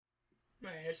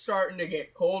Man, it's starting to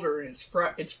get colder, and it's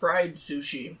fried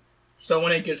sushi. So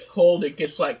when it gets cold, it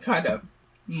gets like kind of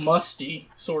musty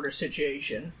sort of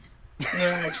situation.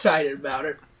 I'm excited about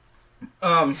it.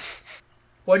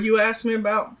 What you asked me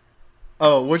about?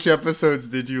 Oh, which episodes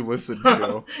did you listen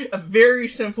to? A very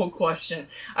simple question.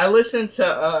 I listened to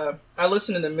the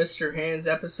Mr. Hands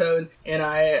episode, and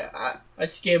I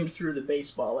skimmed through the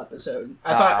baseball episode.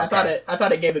 I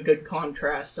thought it gave a good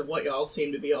contrast of what y'all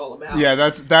seem to be all about. Yeah,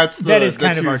 that is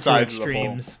kind of our two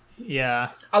extremes. Yeah,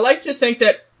 I like to think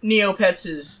that Neopets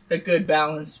is a good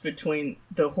balance between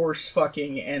the horse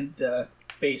fucking and the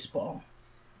baseball.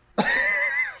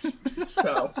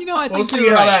 So I think we'll see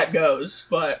how that goes,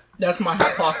 but that's my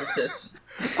hypothesis.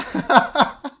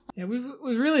 Yeah, we've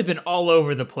really been all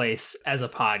over the place as a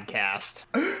podcast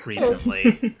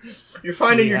recently. You're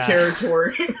finding your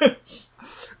territory.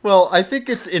 Well, I think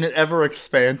it's in an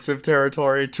ever-expansive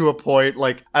territory to a point,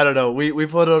 like, I don't know, we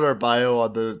put on our bio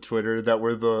on the Twitter that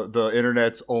we're the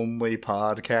internet's only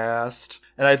podcast,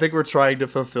 and I think we're trying to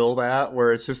fulfill that,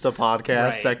 where it's just a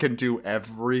podcast that can do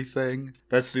everything.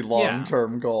 That's the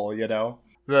long-term goal, you know?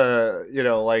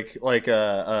 Like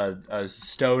a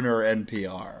stoner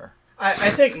NPR. I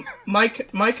think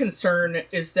my concern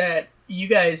is that you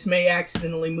guys may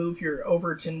accidentally move your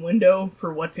Overton window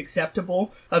for what's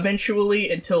acceptable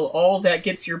eventually, until all that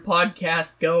gets your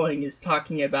podcast going is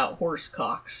talking about horse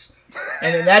cocks.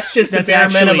 And then that's just the bare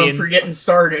minimum for getting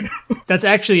started. That's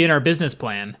actually in our business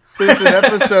plan. There's an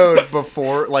episode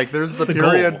before, like, there's the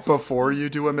period before you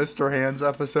do a Mr. Hands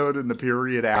episode and the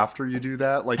period after you do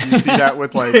that. Like, you see that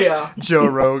with, like, Joe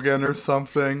Rogan or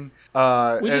something.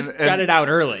 We just got it out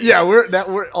early. Yeah,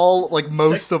 we're all, like,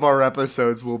 most of our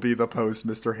episodes will be the post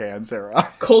Mr. Hands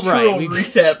era. Cultural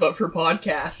reset, but for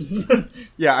podcasts.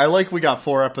 Yeah, I like we got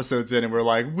 4 episodes in and we're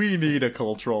like, we need a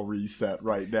cultural reset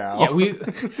right now. Yeah,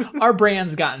 our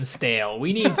brand's gotten stale.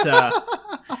 We need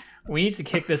to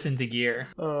kick this into gear.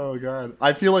 Oh god,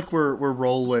 I feel like we're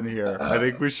rolling here. I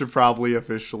think we should probably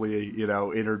officially,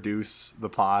 introduce the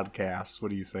podcast.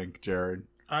 What do you think, Jared?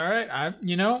 All right,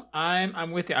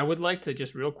 I'm with you. I would like to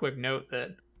just real quick note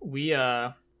that we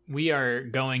are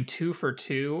going 2 for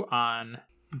 2 on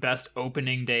best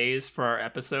opening days for our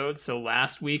episodes. So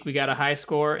last week we got a high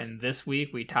score, and this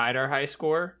week we tied our high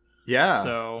score. Yeah.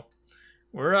 So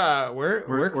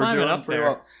we're climbing up there.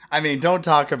 Well. I mean, don't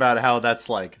talk about how that's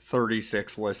like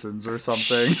 36 listens or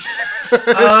something.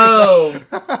 Oh,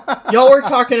 y'all were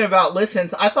talking about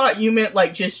listens. I thought you meant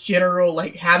like just general,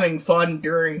 like having fun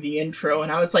during the intro,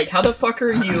 and I was like, how the fuck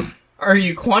are you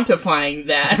quantifying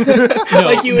that?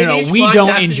 We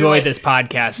don't enjoy this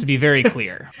podcast, to be very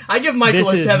clear. I give Michael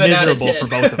a 7 out of 10. This is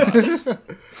miserable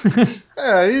for both of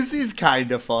us. He's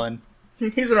kind of fun.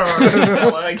 He's an alright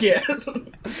fella, I guess.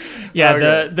 Yeah,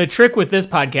 okay. The trick with this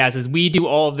podcast is we do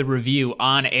all of the review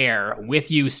on air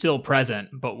with you still present,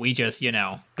 but we just,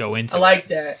 go into it. I like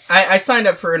that. I signed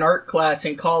up for an art class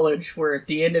in college where at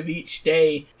the end of each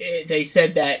day, they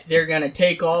said that they're going to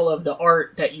take all of the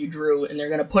art that you drew and they're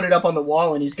going to put it up on the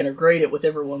wall and he's going to grade it with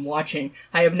everyone watching.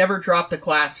 I have never dropped a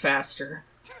class faster.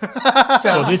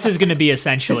 So this is going to be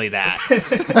essentially that.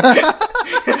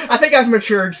 I think I've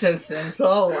matured since then, so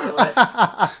I'll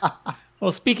allow it.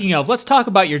 Well, speaking of, let's talk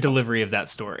about your delivery of that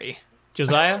story.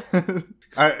 Josiah?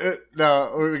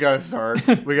 No, we gotta start.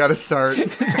 Damn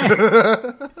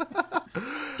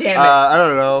it. I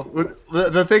don't know.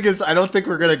 The thing is, I don't think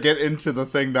we're gonna get into the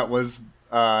thing that was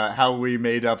how we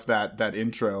made up that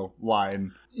intro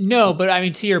line. No, but I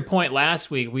mean, to your point last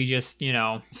week, we just,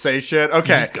 say shit?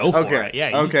 Okay. Just go for it.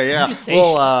 Yeah. You just say shit.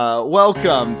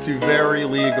 Welcome to Very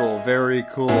Legal, Very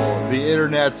Cool, the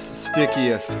internet's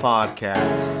stickiest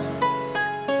podcast.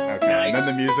 Okay. Nice. And then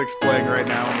the music's playing right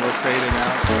now, and we're fading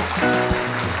out.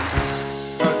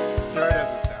 Jared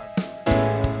has a sound.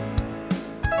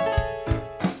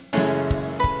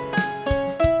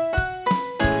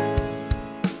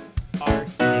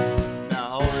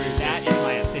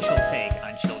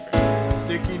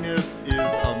 Stickiness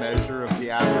is a measure of the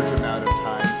average amount of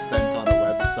time spent on a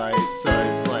website. So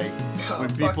it's like when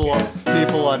people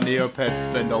on Neopets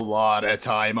spend a lot of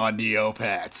time on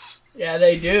Neopets. Yeah,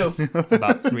 they do.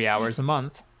 About 3 hours a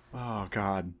month. Oh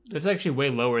God, it's actually way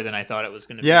lower than I thought it was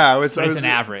going to be. Yeah, it was an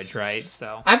average, right?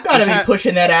 So I've got to be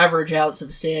pushing that average out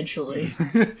substantially.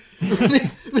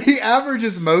 The average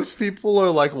is most people are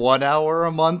like 1 hour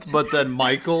a month, but then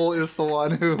Michael is the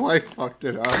one who like fucked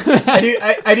it up.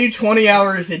 I do 20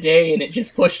 hours a day, and it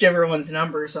just pushed everyone's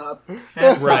numbers up.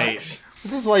 That right. sucks.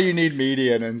 This is why you need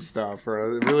median and stuff,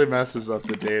 or it really messes up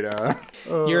the data.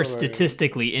 You're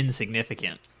statistically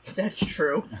insignificant. That's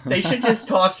true. They should just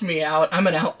toss me out. I'm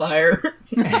an outlier.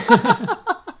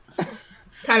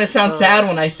 Kind of sounds sad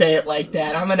when I say it like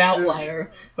that. I'm an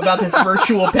outlier about this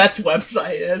virtual pets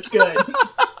website. That's good.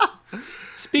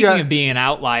 Speaking of being an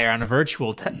outlier on a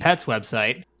virtual pets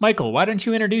website, Michael, why don't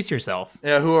you introduce yourself?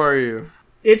 Yeah, who are you?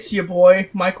 It's your boy,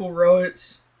 Michael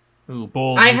Rowitz. Ooh,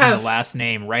 bold using the last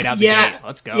name right out the gate.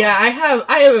 Let's go. Yeah, I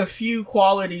have a few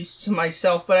qualities to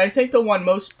myself, but I think the one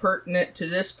most pertinent to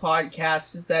this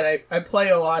podcast is that I play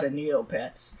a lot of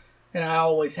Neopets, and I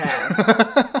always have.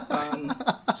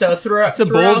 So it's a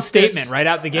bold statement right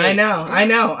out the gate. I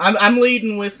know. I'm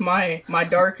leading with my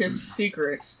darkest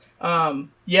secrets.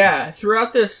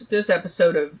 Throughout this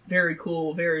episode of Very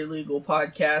Cool, Very Legal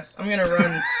podcast, I'm gonna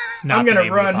run. I'm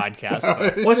gonna run the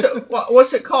podcast.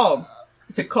 What's it called?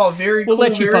 Is it called Very Cool,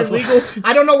 Very Legal?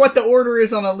 I don't know what the order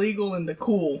is on the legal and the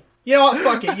cool. You know what?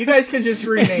 Fuck it. You guys can just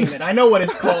rename it. I know what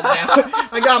it's called now.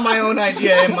 I got my own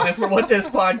idea in mind for what this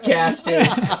podcast is.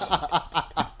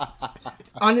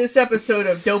 On this episode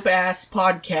of Dope Ass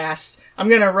Podcast, I'm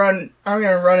gonna run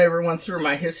everyone through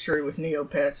my history with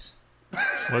Neopets.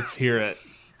 Let's hear it.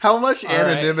 How much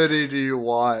anonymity do you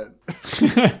want?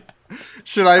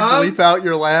 Should I bleep out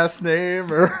your last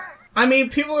name or? I mean,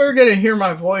 people are going to hear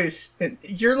my voice.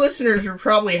 Your listeners are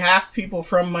probably half people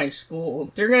from my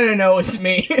school. They're going to know it's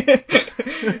me.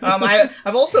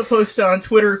 I've also posted on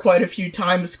Twitter quite a few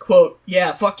times, quote,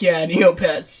 yeah, fuck yeah,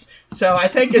 Neopets. So I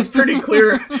think it's pretty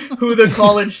clear who the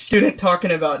college student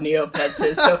talking about Neopets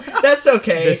is. So that's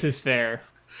okay. This is fair.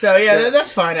 So yeah,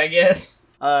 that's fine, I guess.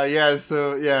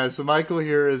 So Michael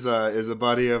here is a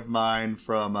buddy of mine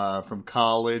from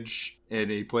college. And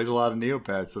he plays a lot of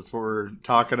Neopets. That's what we're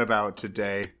talking about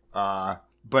today.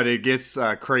 But it gets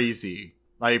crazy.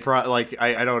 I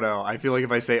don't know. I feel like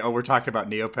if I say, we're talking about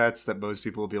Neopets, that most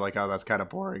people will be like, oh, that's kind of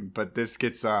boring. But this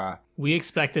gets... We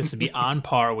expect this to be on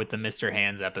par with the Mr.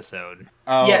 Hands episode.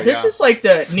 Oh, yeah, this is like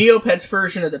the Neopets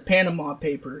version of the Panama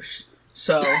Papers.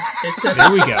 So, it's just...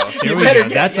 There we go.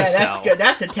 That's good.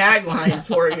 That's a tagline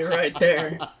for you right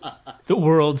there. The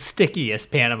world's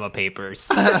stickiest Panama Papers.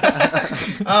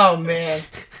 Oh, man.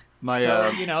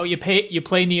 You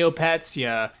play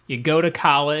Neopets, you go to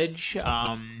college.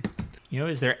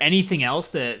 Is there anything else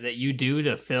that you do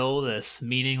to fill this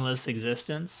meaningless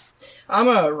existence? I'm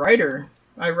a writer.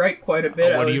 I write quite a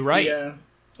bit. What do you write?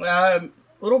 A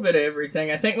little bit of everything.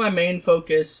 I think my main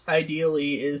focus,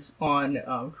 ideally, is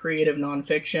on creative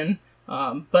nonfiction.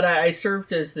 But I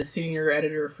served as the senior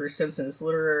editor for Simpson's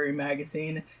Literary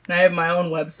Magazine, and I have my own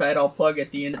website I'll plug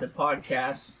at the end of the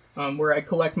podcast, where I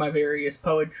collect my various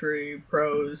poetry,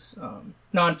 prose,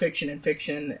 nonfiction, and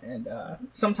fiction, and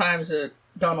sometimes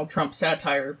Donald Trump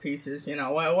satire pieces,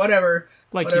 whatever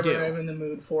I'm in the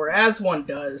mood for, as one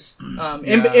does.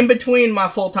 In between my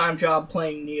full-time job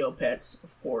playing Neopets,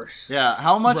 of course. Yeah,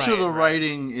 how much of the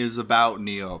writing is about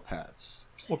Neopets?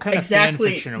 What kind of fan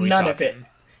fiction are we none talking? of it.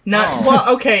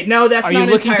 Well, okay, no, that's are not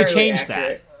you looking entirely to change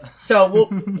accurate. that? So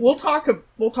we'll talk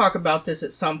about this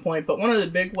at some point. But one of the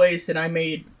big ways that I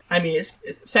made, it's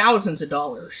thousands of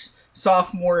dollars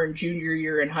sophomore and junior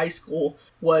year in high school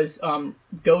was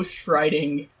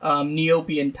ghostwriting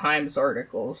Neopian Times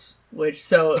articles. Which,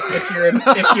 so if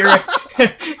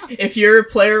you're a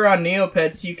player on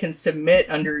Neopets, you can submit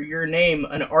under your name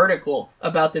an article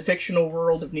about the fictional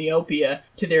world of Neopia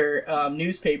to their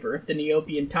newspaper, the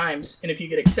Neopian Times, and if you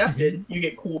get accepted, you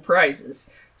get cool prizes.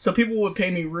 So people would pay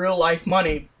me real life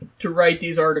money to write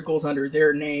these articles under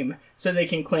their name so they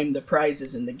can claim the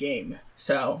prizes in the game.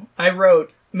 So I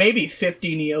wrote maybe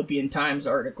 50 Neopian Times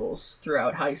articles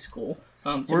throughout high school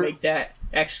to make that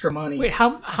extra money. Wait,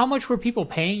 how much were people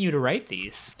paying you to write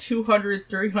these? $200,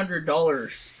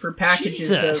 $300 for packages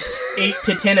Jesus. of 8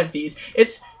 to 10 of these.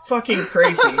 It's fucking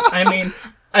crazy.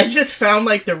 I just found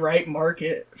the right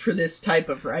market for this type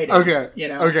of writing. Okay.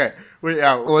 Okay.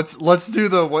 Let's do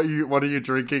the what are you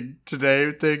drinking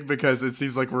today thing, because it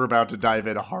seems like we're about to dive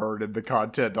in hard in the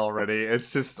content already.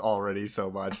 It's just already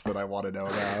so much that I want to know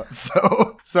about.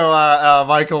 So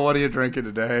Michael, what are you drinking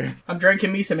today? I'm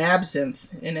drinking me some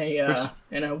absinthe in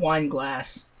a wine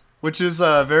glass. Which is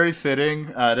very fitting.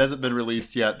 It hasn't been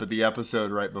released yet, but the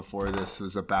episode right before this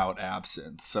was about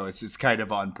absinthe, so it's kind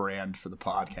of on brand for the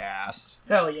podcast.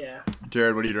 Hell yeah.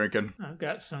 Jared, what are you drinking? I've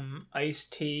got some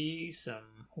iced tea,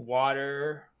 some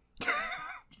water,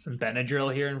 some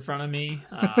Benadryl here in front of me.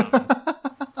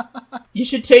 You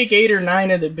should take 8 or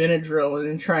 9 of the Benadryl and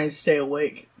then try and stay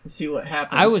awake and see what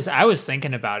happens. I was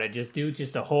thinking about it. Just do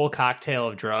a whole cocktail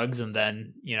of drugs and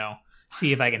then,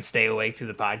 see if I can stay awake through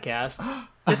the podcast.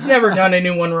 It's never done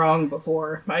anyone wrong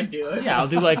before. I'd do it. Yeah, I'll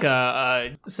do like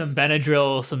some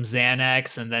Benadryl, some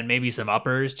Xanax, and then maybe some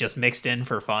uppers just mixed in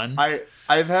for fun.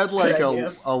 I've had like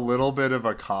idea. a little bit of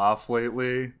a cough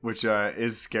lately, which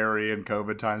is scary in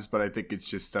COVID times, but I think it's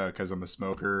just because I'm a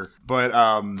smoker. But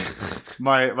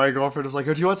my girlfriend was like,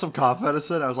 "Oh, do you want some cough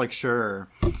medicine?" I was like, "Sure."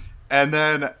 And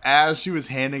then as she was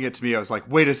handing it to me, I was like,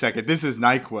 wait a second, this is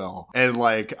NyQuil. And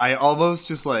like, I almost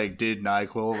just like did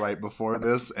NyQuil right before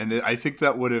this. And I think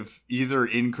that would have either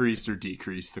increased or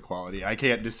decreased the quality. I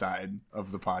can't decide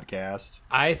of the podcast.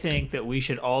 I think that we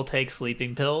should all take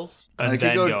sleeping pills and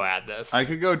then go at this. I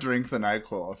could go drink the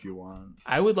NyQuil if you want.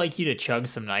 I would like you to chug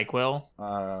some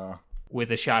NyQuil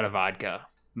with a shot of vodka.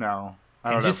 No.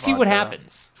 And just see what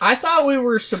happens. I thought we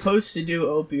were supposed to do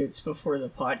opiates before the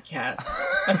podcast.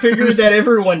 I figured that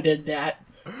everyone did that.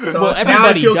 So well, now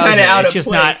I feel kind of out of just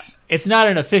place. It's not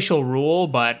an official rule,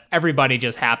 but everybody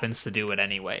just happens to do it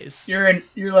anyways.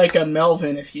 You're like a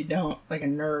Melvin if you don't, like a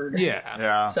nerd.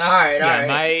 Yeah. So, all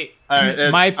right.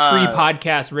 My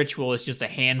pre-podcast ritual is just a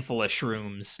handful of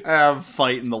shrooms.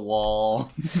 Fight in the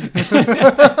wall.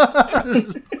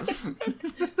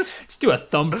 Just do a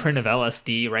thumbprint of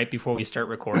LSD right before we start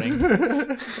recording.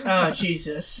 Oh,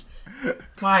 Jesus.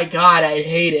 My God, I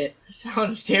hate it.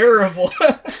 Sounds terrible.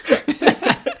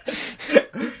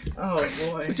 Oh,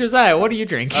 boy. So, Josiah, what are you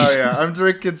drinking? Oh, yeah. I'm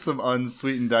drinking some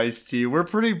unsweetened iced tea. We're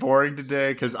pretty boring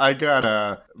today because I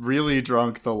got really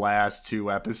drunk the last 2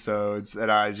 episodes,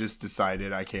 and I just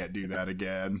decided I can't do that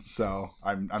again. So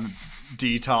I'm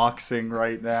detoxing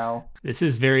right now. This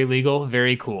is very legal,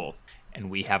 very cool. And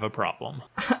we have a problem.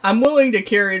 I'm willing to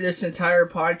carry this entire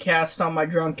podcast on my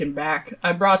drunken back.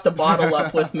 I brought the bottle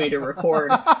up with me to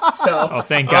record. So oh,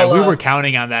 thank God. We were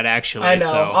counting on that, actually. I know.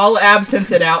 So. I'll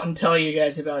absinthe it out and tell you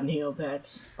guys about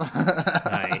Neopets.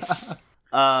 Nice.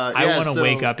 I want to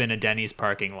wake up in a Denny's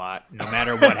parking lot, no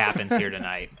matter what happens here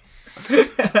tonight.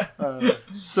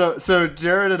 So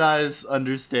Jared and I's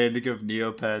understanding of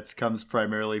Neopets comes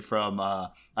primarily from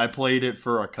I played it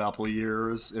for a couple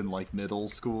years in like middle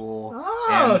school.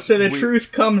 Oh, so the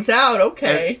truth comes out.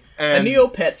 Okay, and a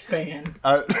Neopets fan.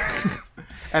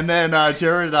 And then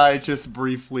Jared and I just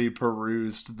briefly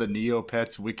perused the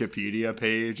Neopets Wikipedia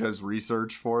page as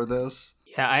research for this.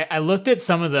 Yeah, I looked at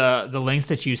some of the links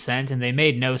that you sent, and they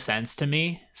made no sense to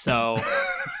me, so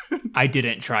I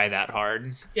didn't try that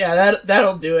hard. Yeah,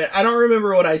 that'll do it. I don't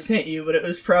remember what I sent you, but it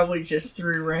was probably just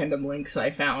 3 random links I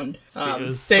found.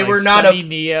 They were not Sunny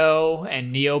Neo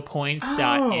and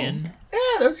neopoints.in.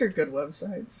 Yeah, those are good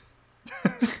websites.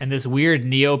 And this weird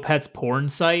Neopets porn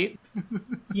site.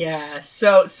 Yeah,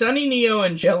 so Sunny Neo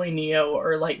and Jelly Neo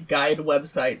are like guide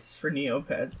websites for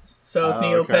Neopets. So if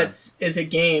Neopets is a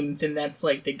game, then that's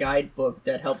like the guidebook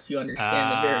that helps you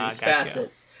understand the various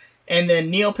facets. And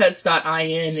then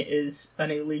Neopets.in is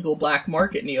an illegal black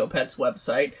market Neopets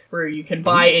website where you can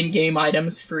buy in-game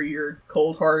items for your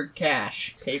cold hard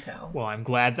cash, PayPal. Well, I'm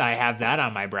glad I have that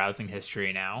on my browsing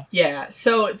history now. Yeah,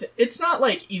 so it's not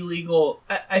like illegal.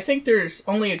 I think there's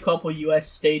only a couple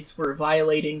U.S. states where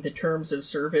violating the terms of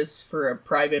service for a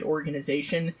private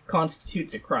organization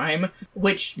constitutes a crime,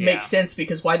 which makes sense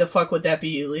because why the fuck would that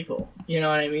be illegal? You know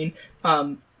what I mean?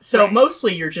 So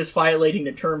mostly you're just violating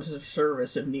the terms of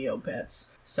service of Neopets.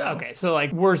 So okay, so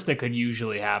like worst that could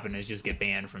usually happen is just get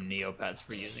banned from Neopets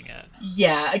for using it.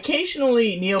 Yeah,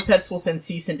 occasionally Neopets will send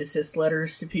cease and desist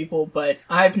letters to people, but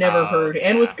I've never heard,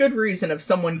 and with good reason, of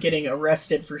someone getting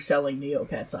arrested for selling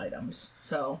Neopets items.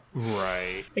 So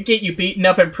right, they get you beaten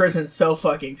up in prison so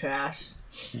fucking fast.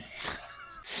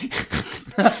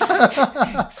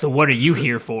 So what are you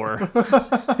here for?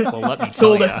 Well, let me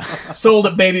tell ya. Sold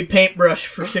a baby paintbrush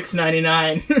for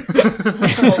 $6.99.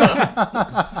 Hold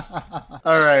up.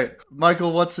 All right,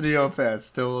 Michael, what's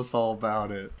Neopets? Tell us all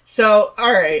about it. So,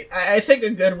 all right, I think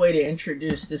a good way to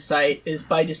introduce the site is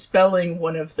by dispelling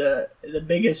one of the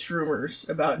biggest rumors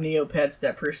about Neopets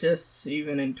that persists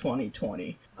even in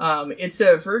 2020. It's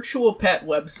a virtual pet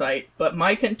website, but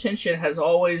my contention has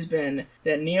always been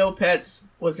that Neopets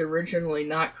was originally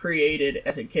not created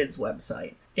as a kids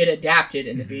website. It adapted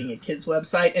into being a kids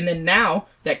website, and then now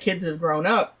that kids have grown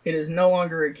up, it is no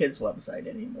longer a kids website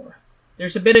anymore.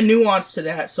 There's a bit of nuance to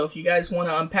that, so if you guys want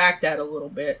to unpack that a little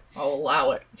bit, I'll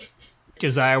allow it.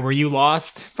 Josiah, were you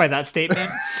lost by that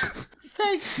statement?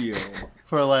 Thank you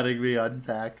for letting me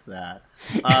unpack that.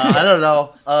 I don't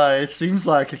know. It seems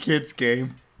like a kid's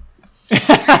game.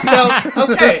 So,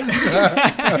 okay.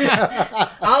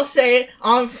 I'll say it.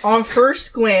 On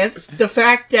first glance, the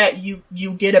fact that you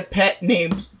get a pet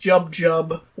named Jub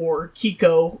Jub or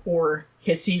Kiko or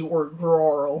Hissy or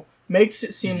Grorl makes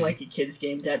it seem like a kid's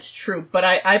game. That's true. But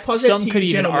I posit Some to you could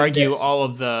even gentlemen argue this. all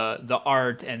of the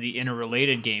art and the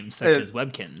interrelated games such as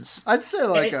Webkins. I'd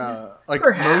say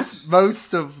Perhaps.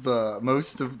 most of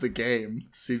the game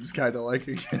seems kind of like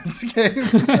a kid's game.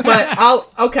 But I'll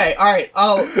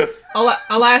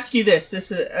ask you this.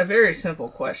 This is a very simple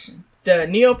question. The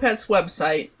Neopets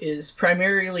website is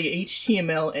primarily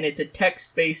HTML and it's a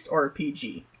text-based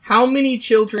RPG. How many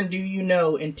children do you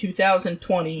know in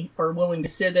 2020 are willing to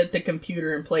sit at the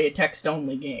computer and play a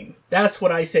text-only game? That's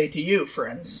what I say to you,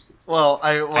 friends. Well,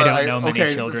 I don't know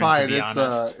many children, fine. to be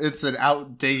honest. It's an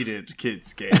outdated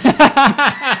kids game.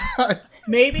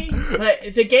 Maybe, but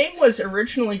the game was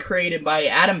originally created by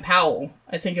Adam Powell.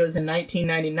 I think it was in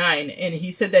 1999, and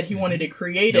he said that he wanted to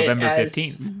create November it as...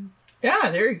 15th. Yeah,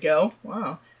 there you go.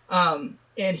 Wow.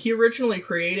 And he originally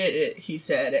created it, he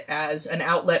said, as an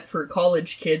outlet for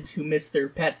college kids who miss their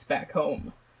pets back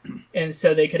home. And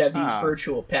so they could have these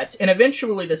virtual pets. And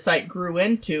eventually the site grew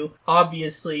into,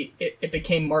 obviously, it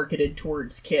became marketed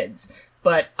towards kids.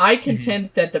 But I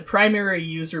contend that the primary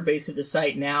user base of the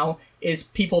site now is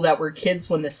people that were kids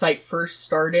when the site first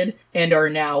started and are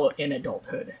now in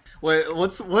adulthood. Wait,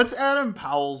 what's Adam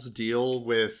Powell's deal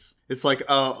with... It's like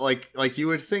you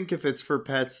would think if it's for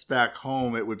pets back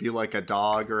home, it would be like a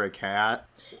dog or a cat.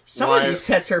 Some of these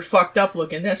pets are fucked up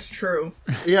looking, that's true.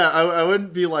 Yeah, I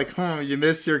wouldn't be like, you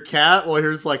miss your cat? Well,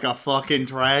 here's like a fucking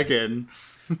dragon.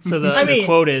 So the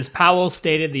quote is, Powell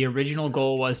stated the original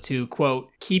goal was to, quote,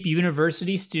 keep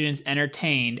university students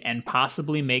entertained and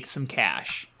possibly make some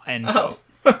cash, end quote.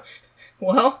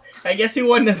 Well, I guess he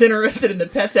wasn't as interested in the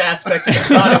pets aspect as I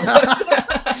thought it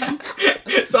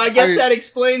was. So I guess that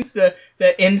explains the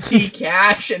NC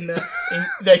cash and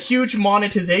the huge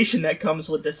monetization that comes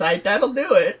with the site. That'll do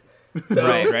it. So.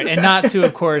 Right. And not to,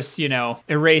 of course,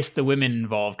 erase the women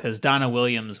involved, because Donna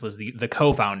Williams was the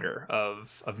co-founder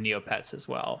of Neopets as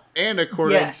well. And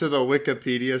according to the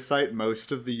Wikipedia site,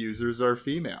 most of the users are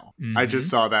female. Mm-hmm. I just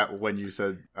saw that when you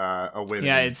said a women.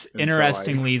 Yeah, it's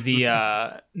interestingly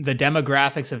the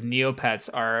demographics of Neopets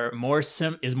are more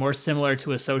similar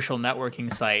to a social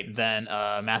networking site than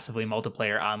a massively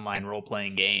multiplayer online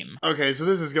role-playing game. Okay, so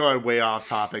this is going way off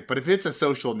topic, but if it's a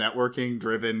social networking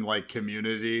driven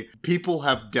community, people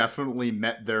have definitely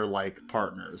met their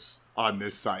partners on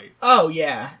this site. Oh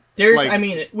yeah.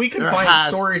 We could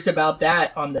find stories about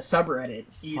that on the subreddit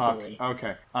easily.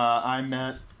 Okay. I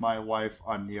met my wife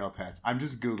on Neopets. I'm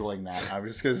just Googling that. I'm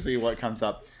just going to see what comes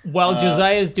up. While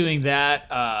Josiah is doing that,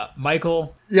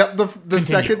 Michael... Yep, the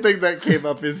second thing that came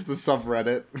up is the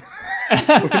subreddit.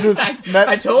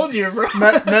 I told you, bro.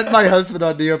 met my husband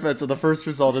on Neopets, and the first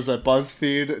result is a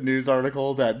BuzzFeed news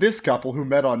article that this couple who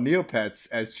met on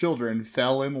Neopets as children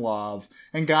fell in love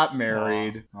and got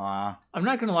married. I'm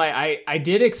not gonna lie, I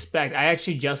did expect... I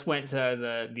actually just went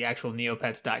to the actual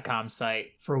neopets.com site.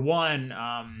 For one,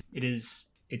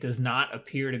 it does not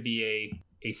appear to be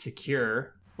a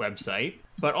secure website,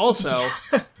 but also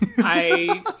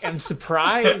I am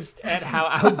surprised at how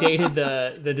outdated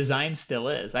the design still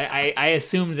is. I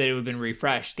assumed that it would have been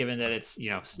refreshed, given that it's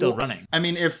still running. I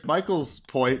mean, if Michael's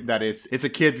point that it's a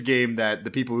kid's game, that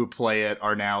the people who play it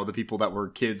are now the people that were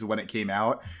kids when it came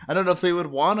out, I don't know if they would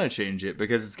want to change it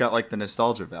because it's got the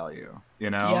nostalgia value,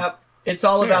 Yep. It's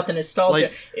all about the nostalgia.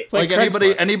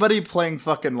 Anybody playing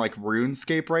fucking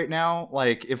RuneScape right now,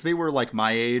 if they were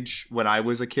my age when I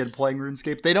was a kid playing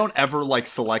RuneScape, they don't ever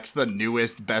select the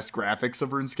newest best graphics of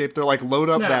RuneScape. They're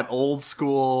load up that old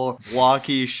school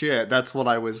blocky shit. That's what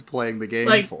I was playing the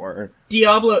game for.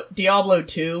 Diablo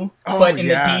 2, but in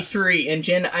the D3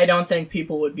 engine, I don't think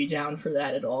people would be down for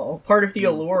that at all. Part of the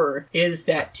allure is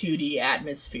that 2D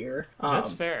atmosphere.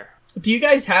 That's fair. Do you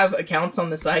guys have accounts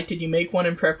on the site? Did you make one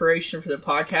in preparation for the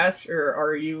podcast, or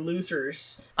are you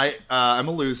losers? I'm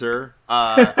a loser.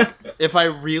 If I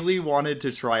really wanted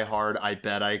to try hard, I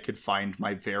bet I could find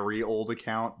my very old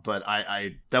account, but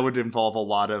I that would involve a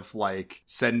lot of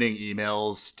sending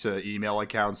emails to email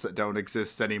accounts that don't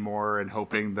exist anymore and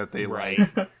hoping that they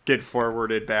get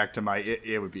forwarded back to my.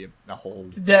 It would be a whole.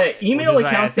 The email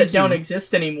accounts that don't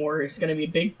exist anymore is going to be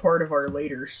a big part of our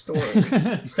later story,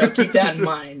 so keep that in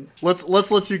mind.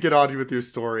 Let's let you get on with your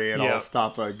story, and I'll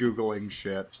stop googling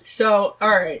shit. So, all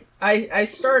right. I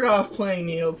started off playing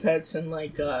Neopets in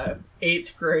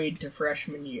 8th grade to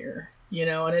freshman year,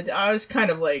 and I was kind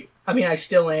of I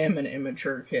still am an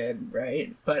immature kid,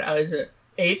 right? But I was a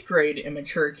 8th grade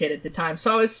immature kid at the time,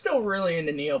 so I was still really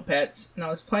into Neopets, and I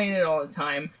was playing it all the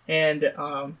time, and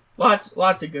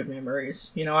lots of good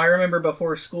memories. I remember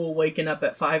before school waking up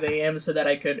at 5 a.m. so that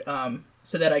I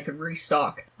could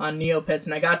restock on Neopets,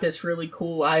 and I got this really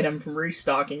cool item from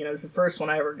restocking, and it was the first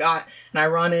one I ever got, and I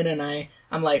run in and I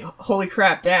I'm like, holy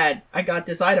crap, Dad, I got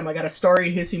this item. I got a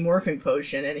starry hissy morphing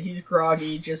potion. And he's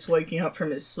groggy, just waking up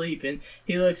from his sleep. And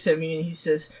he looks at me and he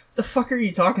says, what the fuck are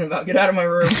you talking about? Get out of my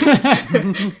room.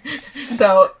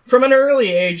 So, from an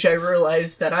early age, I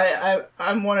realized that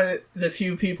I'm one of the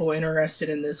few people interested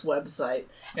in this website.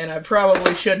 And I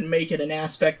probably shouldn't make it an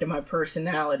aspect of my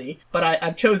personality. But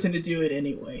I've chosen to do it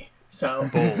anyway. So,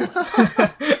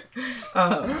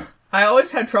 I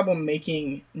always had trouble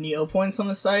making Neopoints on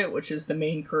the site, which is the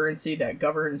main currency that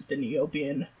governs the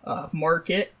Neopian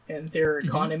market and their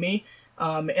economy.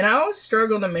 And I always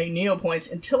struggled to make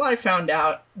Neopoints until I found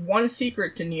out one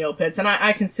secret to Neopets, and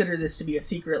I consider this to be a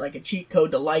secret, like a cheat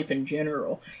code to life in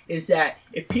general, is that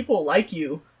if people like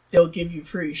you, they'll give you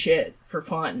free shit for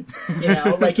fun. You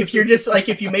know, like if you're just like,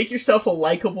 if you make yourself a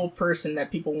likable person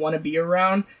that people want to be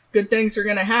around, good things are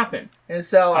going to happen. And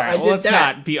so I did let's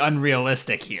that. Not be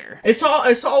unrealistic here. It's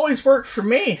always worked for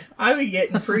me. I be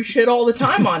getting free shit all the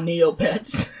time on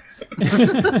Neopets.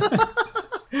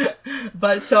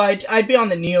 But so I'd be on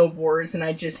the Neo boards and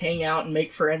I'd just hang out and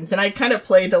make friends. And I'd kind of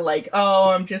play the like, oh,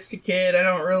 I'm just a kid. I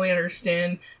don't really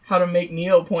understand how to make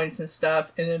Neopoints and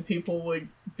stuff. And then people would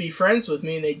be friends with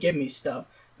me and they'd give me stuff.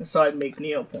 And so I'd make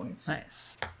Neopoints.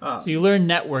 Nice. So you learned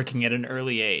networking at an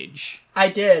early age. I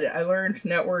did. I learned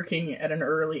networking at an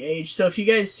early age. So if you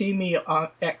guys see me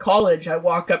at college, I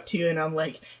walk up to you and I'm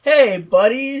like, hey,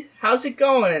 buddy, how's it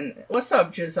going? What's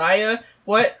up, Josiah?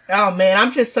 What? Oh, man,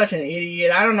 I'm just such an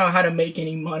idiot. I don't know how to make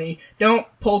any money. Don't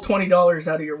pull $20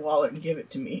 out of your wallet and give it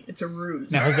to me. It's a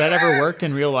ruse. Now, has that ever worked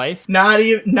in real life? Not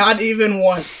even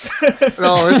once.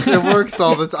 No, it works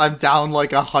all the time. I'm down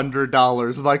like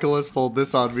 $100. Michael has pulled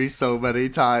this on me so many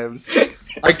times.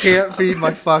 I can't feed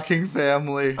my fucking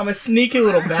family. I'm a sneaky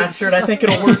little bastard. I think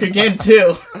it'll work again,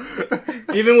 too.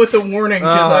 Even with the warning,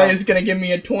 Josiah is going to give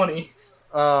me a 20.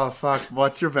 Oh, fuck.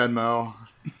 What's your Venmo?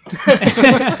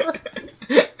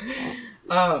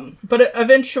 But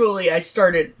eventually I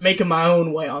started making my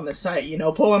own way on the site, you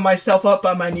know, pulling myself up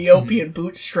by my Neopian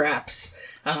bootstraps.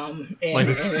 Like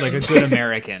a good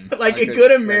American. like a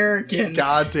good American.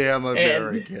 Goddamn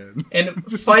American. And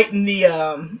fighting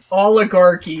the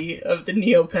oligarchy of the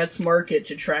Neopets market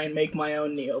to try and make my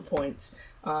own Neopoints.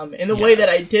 And the way that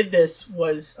I did this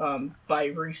was by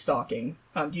restocking.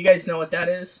 Do you guys know what that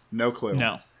is? No clue.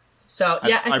 No. So,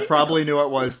 yeah, I probably knew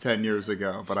it was 10 years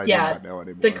ago, but I do not know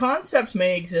anymore. The concept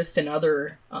may exist in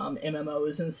other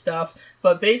MMOs and stuff,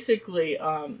 but basically,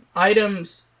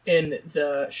 items in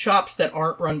the shops that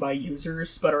aren't run by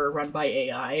users, but are run by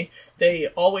AI, they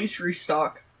always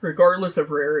restock, regardless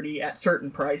of rarity, at certain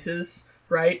prices,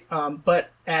 right?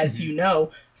 But as you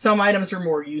know, some items are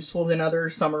more useful than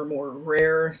others, some are more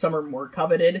rare, some are more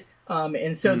coveted.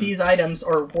 And so these items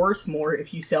are worth more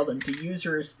if you sell them to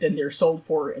users than they're sold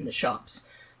for in the shops.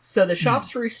 So the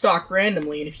shops restock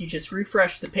randomly, and if you just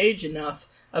refresh the page enough,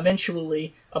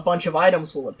 eventually a bunch of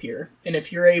items will appear. And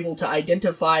if you're able to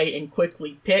identify and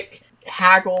quickly pick,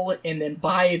 haggle, and then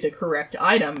buy the correct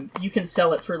item, you can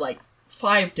sell it for like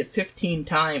 5 to 15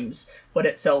 times what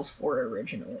it sells for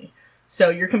originally. So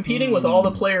you're competing with all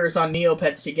the players on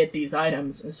Neopets to get these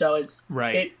items, and so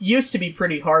it used to be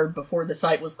pretty hard before the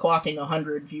site was clocking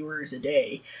 100 viewers a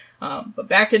day. But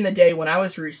back in the day when I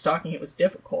was restocking, it was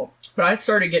difficult. But I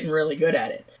started getting really good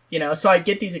at it. You know, so I'd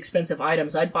get these expensive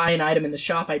items. I'd buy an item in the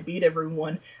shop, I'd beat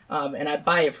everyone, and I'd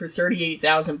buy it for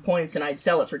 38,000 points, and I'd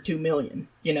sell it for 2 million.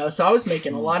 You know, so I was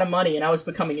making a lot of money, and I was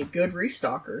becoming a good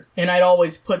restocker. And I'd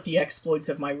always put the exploits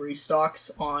of my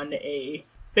restocks on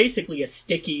basically a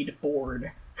stickied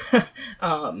board.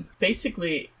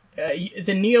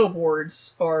 The Neo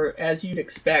boards are, as you'd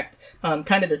expect,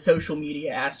 kind of the social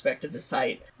media aspect of the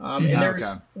site. And there's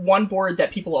one board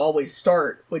that people always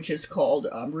start, which is called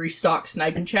Restock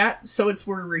Snipe and Chat. So it's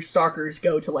where restockers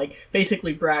go to, like,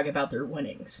 basically brag about their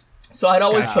winnings. So I'd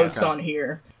always post on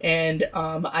here, and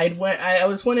I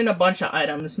was winning a bunch of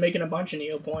items, making a bunch of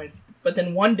Neo points, but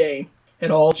then one day,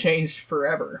 it all changed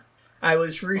forever. I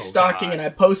was restocking and I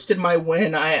posted my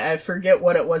win. I forget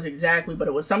what it was exactly, but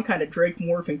it was some kind of Drake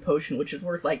morphing potion, which is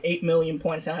worth like 8 million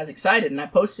points, and I was excited, and I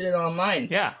posted it online.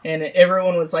 Yeah. And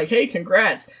everyone was like, hey,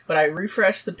 congrats. But I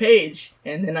refreshed the page,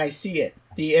 and then I see it.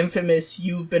 The infamous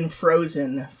 "You've been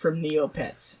frozen" from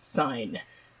Neopets sign.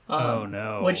 Oh,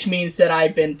 no. Which means that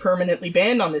I've been permanently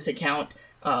banned on this account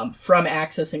from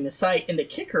accessing the site. And the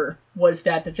kicker was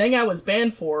that the thing I was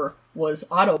banned for was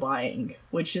auto-buying,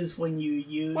 which is when you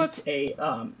use you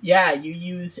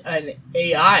use an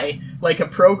AI, like a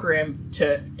program,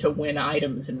 to win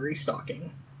items and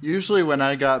restocking. Usually when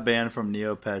I got banned from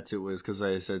Neopets, it was because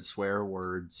I said swear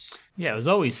words. Yeah, it was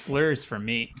always slurs for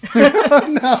me.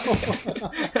 No.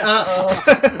 Uh-oh.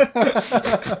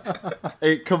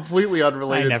 a completely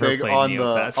unrelated thing played on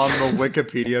Neopets. the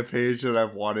Wikipedia page that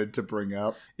I've wanted to bring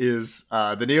up is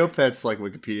the Neopets like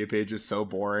Wikipedia page is so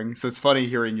boring. So it's funny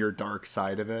hearing your dark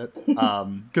side of it.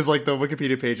 Because like the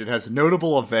Wikipedia page, it has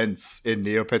notable events in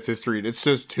Neopets history, and it's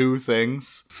just two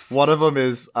things. One of them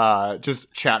is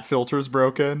just chat filters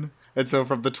broken. And so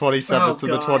from the 27th to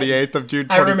the 28th of June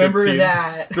 2015, I remember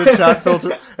that. the chat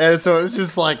filter. And so it's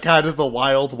just like kind of the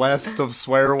Wild West of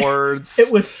swear words.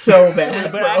 It was so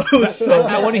bad, bro. It was so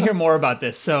bad. I want to hear more about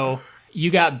this. So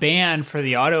you got banned for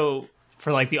the auto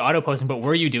posting, but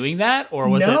were you doing that? Or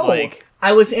was it like...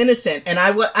 I was innocent, and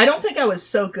I don't think I was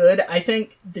so good. I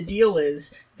think the deal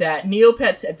is that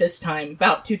Neopets at this time,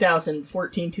 about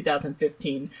 2014,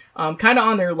 2015, kind of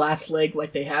on their last leg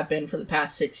like they have been for the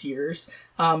past 6 years.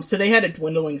 So they had a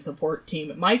dwindling support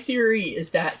team. My theory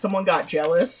is that someone got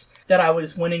jealous that I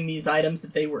was winning these items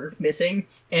that they were missing,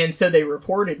 and so they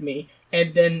reported me.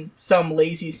 And then some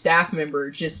lazy staff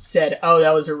member just said, oh,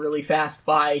 that was a really fast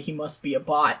buy, he must be a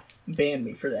bot. Banned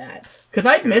me for that. Because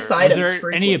I'd miss items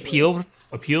frequently. Any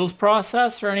appeals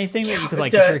process or anything that you could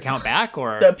like get your account back?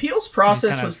 Or the appeals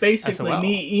process was basically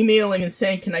me emailing and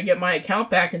saying, can I get my account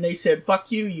back? And they said,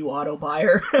 fuck you, you auto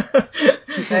buyer.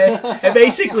 They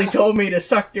basically told me to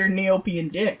suck their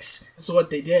Neopian dicks. That's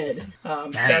what they did.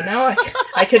 Nice. So now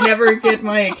I could never get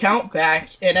my account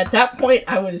back. And at that point,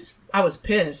 I was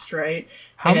pissed, right?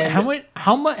 How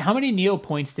many Neo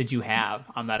points did you have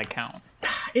on that account?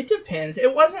 It depends.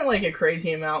 It wasn't like a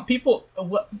crazy amount. People,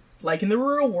 like in the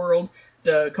real world,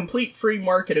 the complete free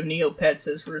market of Neopets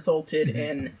has resulted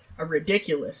in a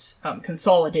ridiculous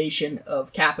consolidation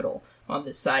of capital on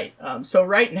this site. So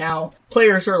right now,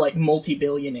 players are like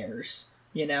multi-billionaires.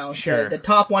 You know, sure. The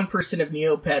top 1% of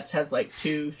Neopets has like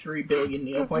 2-3 billion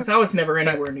Neo points. I was never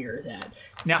anywhere near that.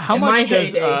 Now, how much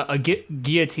does a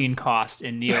guillotine cost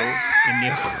in Neo?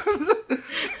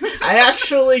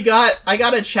 I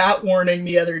got a chat warning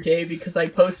the other day because I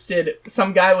posted,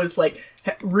 some guy was like,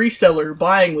 reseller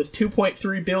buying with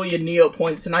 2.3 billion Neo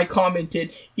points, and I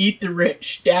commented, eat the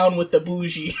rich, down with the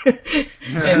bougie.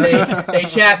 And they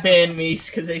chat banned me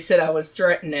because they said I was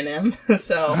threatening him.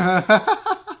 So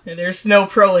there's no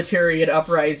proletariat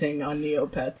uprising on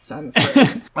Neopets, I'm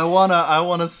afraid. I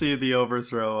wanna see the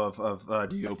overthrow of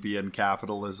Neopian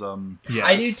capitalism. Yes.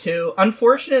 I do too.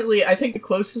 Unfortunately, I think the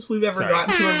closest we've ever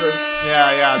gotten to a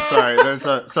Yeah,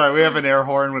 sorry. We have an air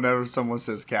horn whenever someone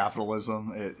says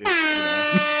capitalism. It's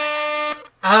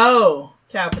Oh,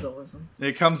 capitalism.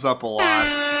 It comes up a lot.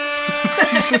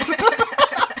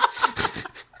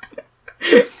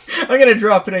 I'm gonna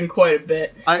drop it in quite a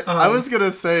bit. I was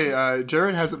gonna say,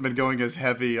 Jared hasn't been going as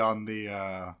heavy on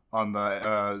the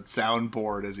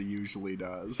soundboard as he usually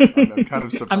does. I'm kind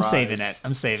of surprised.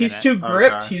 I'm saving it. He's too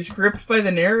gripped. Okay. He's gripped by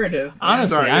the narrative.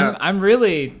 Honestly, sorry, yeah. I'm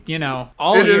really,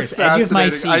 all it ears. Is fascinating. Edge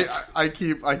of my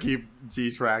seat. I keep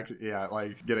Z-track,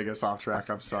 like getting us off track.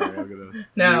 I'm sorry. I'm gonna mute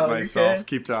Okay. myself.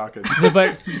 Keep talking.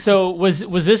 So was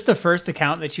this the first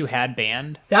account that you had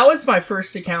banned? That was my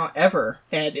first account ever,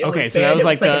 and it was banned. So that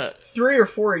was like 3 or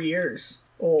 4 years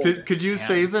old. Could you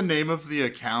say the name of the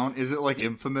account? Is it like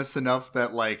infamous enough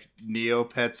that like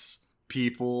Neopets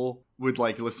people would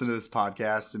like listen to this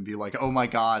podcast and be like, "Oh my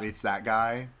god, it's that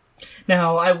guy"?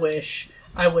 No, I wish.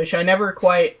 I never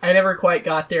quite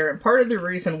got there. And part of the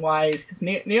reason why is because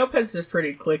Neopets is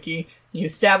pretty cliquey. You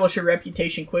establish a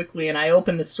reputation quickly, and I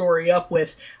open the story up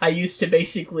with, I used to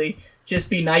basically just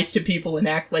be nice to people and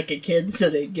act like a kid so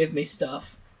they'd give me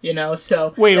stuff. You know,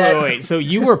 so... Wait. So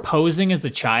you were posing as a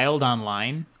child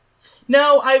online?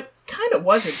 No, I kind of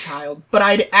was a child, but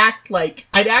I'd act like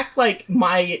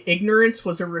my ignorance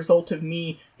was a result of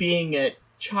me being a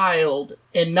child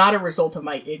and not a result of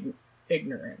my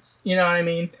ignorance. You know what I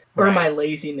mean? Or my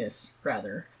laziness,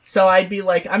 rather. So I'd be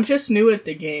like, I'm just new at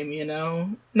the game, you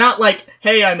know? Not like,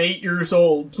 hey, I'm 8 years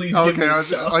old, please give me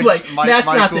stuff. Like that's Michael's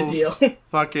not the deal.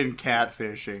 Fucking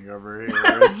catfishing over here.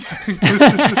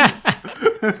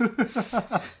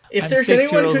 If there's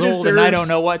anyone who deserves... and I don't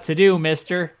know what to do,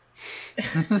 mister.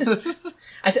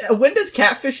 When does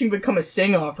catfishing become a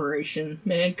sting operation,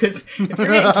 man? Because if you're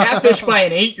getting catfished by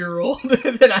an 8-year-old,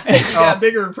 then I think you got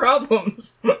bigger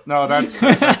problems. No, that's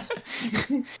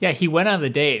yeah, he went on the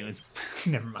date.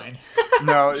 Never mind.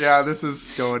 No, yeah, this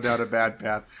is going down a bad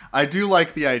path. I do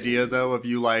like the idea, though, of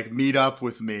you, like, meet up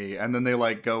with me, and then they,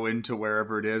 like, go into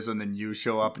wherever it is, and then you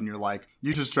show up, and you're like,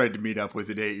 you just tried to meet up with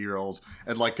an 8-year-old,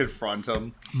 and, like, confront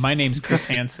him. My name's Chris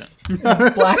Hansen.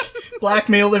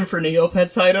 Blackmail them for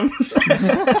Neopets items.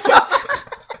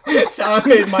 That's how I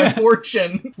made my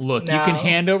fortune. Look, you can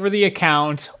hand over the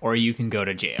account, or you can go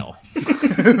to jail.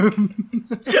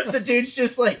 The dude's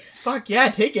just like, fuck yeah,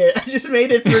 take it. I just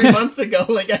made it 3 months ago.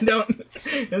 Like, I don't...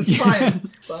 It was fun.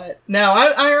 But no,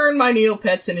 I earned my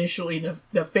Neopets initially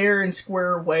the fair and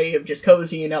square way of just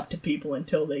cozying up to people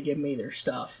until they give me their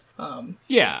stuff.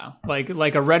 Yeah, like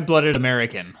a red-blooded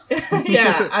American.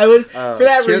 Yeah, I was for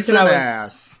that reason I was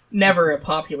ass. never a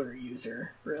popular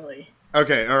user, really.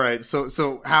 Okay, all right.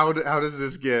 So how does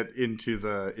this get into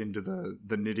the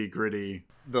nitty-gritty,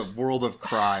 the world of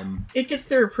crime? It gets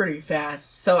there pretty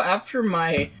fast. So after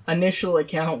my initial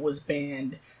account was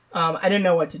banned, I didn't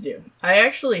know what to do. I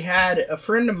actually had a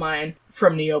friend of mine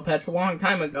from Neopets a long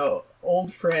time ago,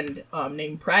 old friend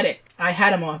named Praddick. I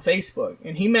had him on Facebook,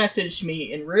 and he messaged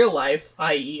me in real life,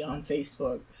 i.e. on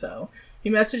Facebook. So he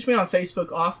messaged me on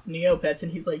Facebook off Neopets,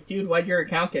 and he's like, dude, why'd your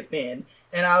account get banned?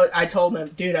 And I told him,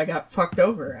 dude, I got fucked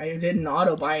over. I did an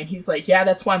auto buy. And he's like, yeah,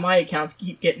 that's why my accounts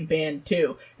keep getting banned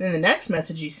too. And then the next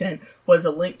message he sent was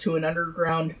a link to an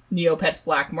underground Neopets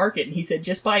black market. And he said,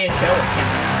 just buy a shell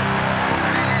account.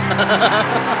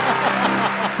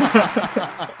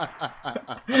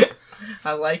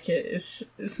 I like it.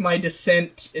 It's my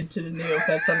descent into the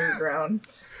Neopets underground.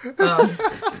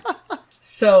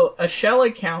 So a shell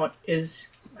account is...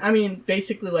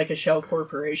 basically like a shell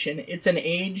corporation. It's an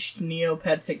aged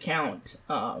Neopets account.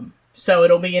 So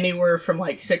it'll be anywhere from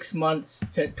like 6 months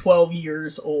to 12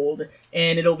 years old,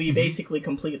 and it'll be basically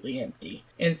completely empty.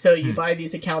 And so you buy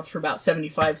these accounts for about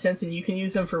 75 cents, and you can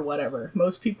use them for whatever.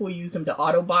 Most people use them to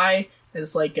auto-buy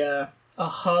as like a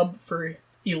hub for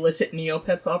illicit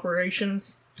Neopets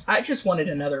operations. I just wanted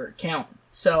another account.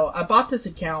 So I bought this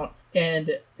account,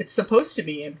 and it's supposed to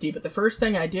be empty, but the first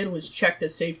thing I did was check the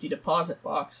safety deposit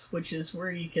box, which is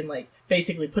where you can, like,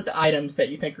 basically put the items that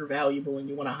you think are valuable and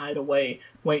you want to hide away,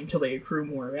 wait until they accrue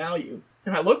more value.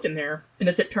 And I looked in there, and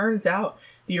as it turns out,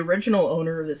 the original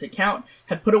owner of this account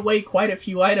had put away quite a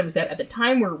few items that at the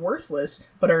time were worthless,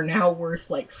 but are now worth,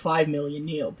 like, 5 million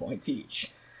Neo points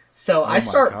each. So I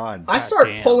start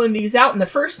pulling these out, and the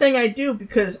first thing I do,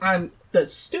 because I'm the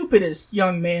stupidest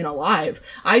young man alive,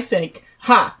 I think,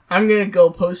 I'm gonna go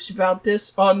post about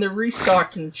this on the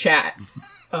restocking chat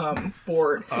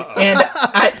board. And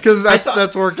because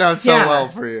that's worked out so well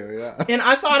for you, yeah. And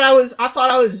I thought I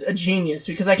was a genius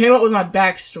because I came up with my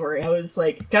backstory. I was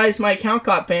like, guys, my account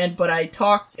got banned, but I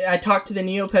talked to the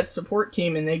Neopets support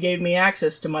team, and they gave me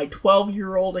access to my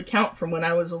 12-year-old account from when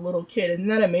I was a little kid. Isn't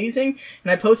that amazing?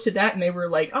 And I posted that, and they were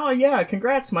like, oh yeah,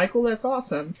 congrats, Michael, that's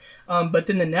awesome. But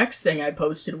then the next thing I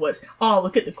posted was, oh,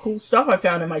 look at the cool stuff I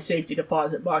found in my safety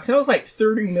deposit box. And it was like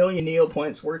 30 million Neo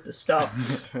points worth of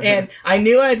stuff. And I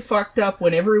knew I'd fucked up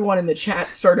when everyone in the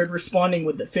chat started responding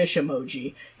with the fish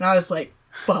emoji. And I was like,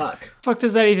 fuck. Fuck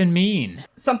does that even mean?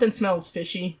 Something smells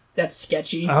fishy. That's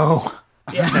sketchy. Oh.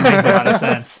 Yeah. That makes a lot of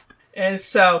sense. And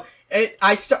so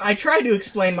I tried to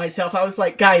explain myself. I was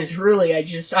like, guys, really, I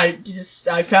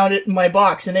found it in my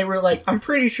box. And they were like, I'm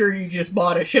pretty sure you just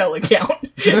bought a shell account.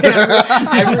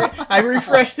 I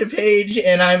refreshed the page,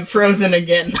 and I'm frozen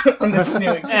again on this new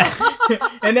account.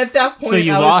 And at that point, so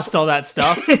you lost all that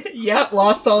stuff? Yep,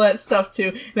 lost all that stuff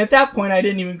too. And at that point, I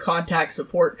didn't even contact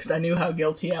support because I knew how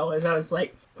guilty I was. I was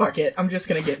like, fuck it, I'm just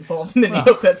gonna get involved in the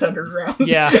Neopets underground.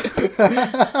 Yeah.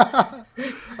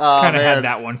 Kind of had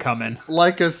that one coming.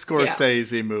 Like a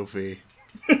Scorsese movie.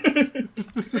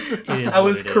 I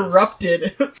was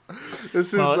corrupted.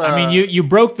 This is. I mean, you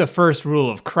broke the first rule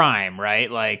of crime,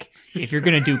 right? Like, if you're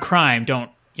gonna do crime,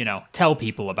 don't tell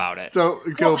people about it.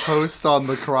 Don't go post on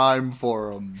the crime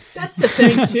forum. That's the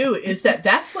thing too, is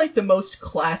that's like the most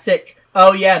classic.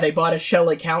 Oh yeah, they bought a shell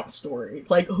account story.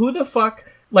 Like, who the fuck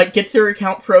gets their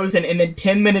account frozen and then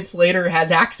 10 minutes later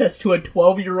has access to a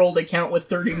 12-year-old account with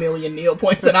 30 million Neo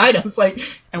points and items?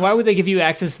 And why would they give you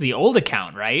access to the old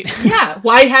account, right? Yeah,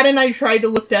 why hadn't I tried to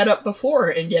look that up before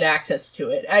and get access to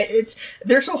it?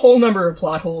 There's a whole number of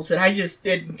plot holes that I just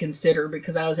didn't consider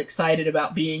because I was excited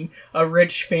about being a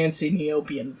rich, fancy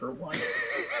Neopian for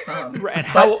once. And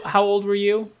how old were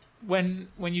you when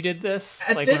you did this?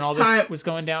 At like this when all time, this was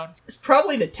going down? It's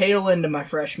probably the tail end of my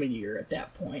freshman year at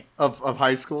that point. Of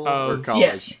high school or college?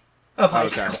 Yes. Of high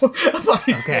school. Of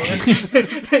high school.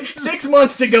 Okay. 6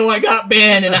 months ago, I got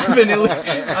banned, and I've been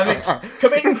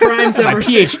committing crimes ever my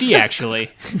since. PhD,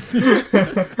 actually.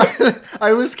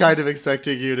 I was kind of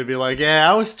expecting you to be like,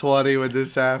 yeah, I was 20 when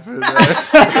this happened.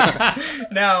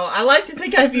 No, I like to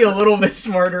think I'd be a little bit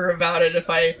smarter about it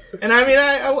I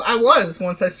was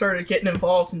once I started getting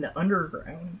involved in the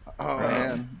underground. Oh,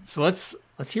 man. So let's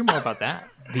hear more about that.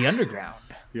 The underground.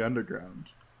 The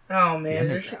underground. Oh man,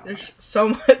 there's so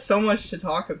much to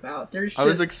talk about. I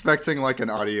was expecting like an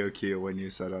audio cue when you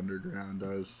said underground.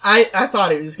 I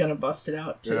thought he was gonna bust it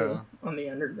out too on the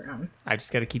underground. I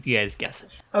just gotta keep you guys guessing.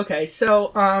 Okay,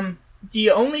 so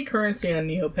the only currency on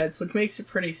Neopets, which makes it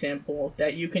pretty simple,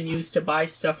 that you can use to buy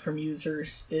stuff from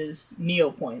users is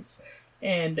Neopoints.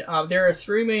 And there are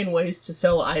three main ways to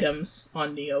sell items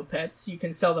on Neopets. You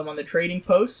can sell them on the trading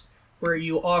post, where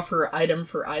you offer item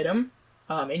for item,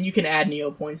 and you can add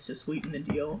Neopoints to sweeten the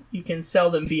deal. You can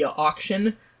sell them via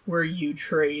auction, where you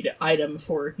trade item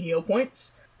for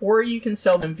Neopoints, or you can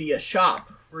sell them via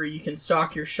shop, where you can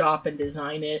stock your shop and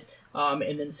design it,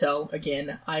 and then sell,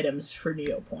 again, items for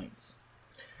Neopoints.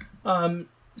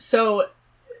 So,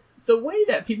 the way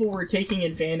that people were taking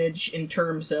advantage in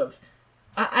terms of...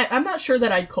 I'm not sure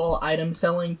that I'd call item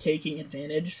selling taking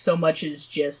advantage so much as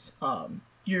just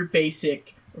your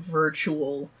basic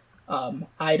virtual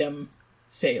item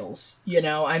sales. You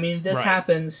know, I mean, this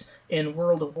happens in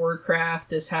World of Warcraft,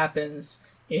 this happens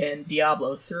in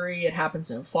Diablo 3, it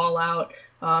happens in Fallout.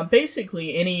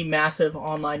 Basically, any massive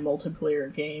online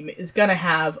multiplayer game is going to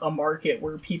have a market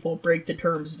where people break the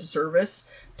terms of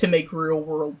service to make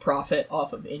real-world profit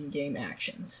off of in-game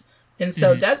actions. And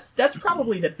so that's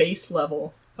probably the base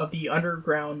level of the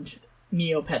underground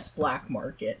Neopets black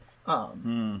market.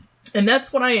 And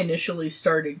that's what I initially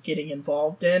started getting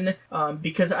involved in,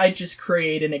 because I just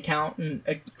create an account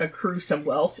and accrue some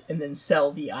wealth and then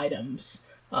sell the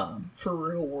items for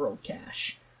real-world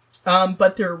cash.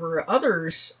 But there were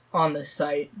others on the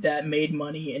site that made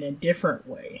money in a different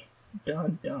way.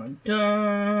 Dun, dun,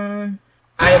 dun.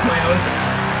 I have my own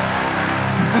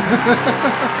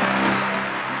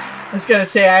I was gonna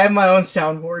say, I have my own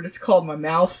soundboard. It's called my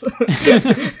mouth.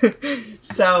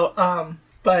 So,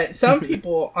 but some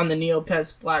people on the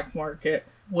Neopets black market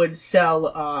would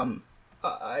sell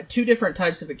two different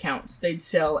types of accounts. They'd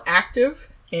sell active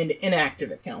and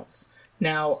inactive accounts.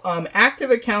 Now,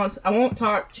 active accounts, I won't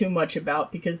talk too much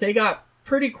about because they got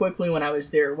pretty quickly when I was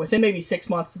there, within maybe 6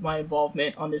 months of my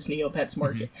involvement on this Neopets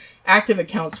market. Active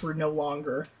accounts were no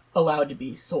longer allowed to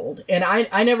be sold. And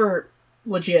I never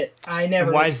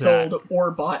sold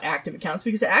or bought active accounts,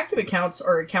 because active accounts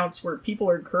are accounts where people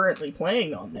are currently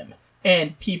playing on them,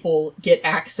 and people get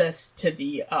access to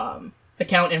the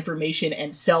account information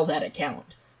and sell that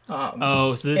account.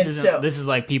 So this is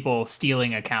like people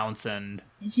stealing accounts, and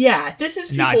this is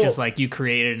people, not just like you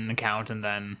created an account and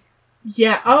then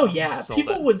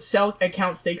people would sell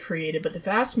accounts they created, but the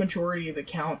vast majority of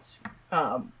accounts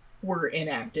were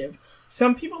inactive.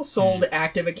 Some people sold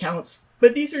active accounts,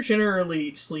 but these are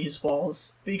generally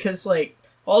sleazeballs, because, like,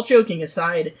 all joking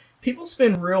aside, people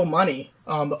spend real money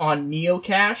on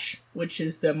Neocash, which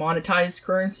is the monetized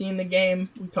currency in the game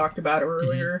we talked about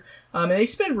earlier. And they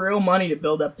spend real money to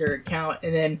build up their account,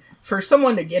 and then for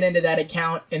someone to get into that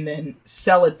account and then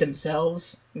sell it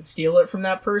themselves and steal it from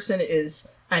that person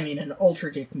is, I mean, an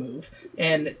ultra dick move.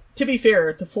 And to be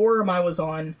fair, the forum I was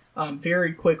on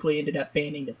very quickly ended up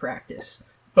banning the practice,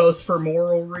 both for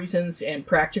moral reasons and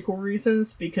practical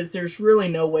reasons, because there's really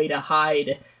no way to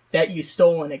hide that you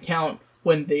stole an account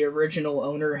when the original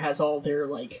owner has all their,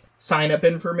 like, sign-up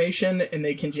information, and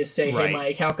they can just say, hey, my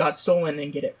account got stolen,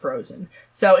 and get it frozen.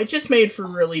 So it just made for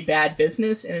really bad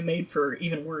business, and it made for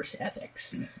even worse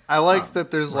ethics. I like that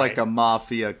there's, like, a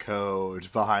mafia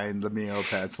code behind the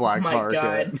Neopets black market. Oh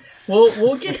my god.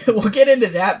 We'll get into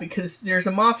that, because there's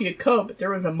a mafia code, but there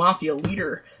was a mafia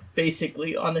leader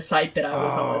basically on the site that I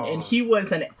was on, and he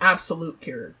was an absolute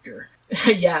character.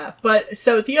 But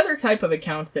so the other type of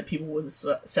accounts that people would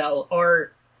sell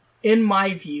are, in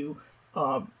my view,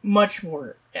 much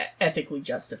more ethically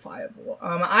justifiable.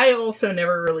 I also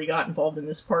never really got involved in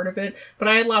this part of it, but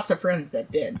I had lots of friends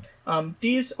that did.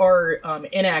 These are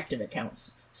inactive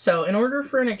accounts. So in order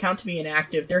for an account to be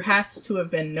inactive, there has to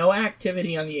have been no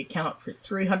activity on the account for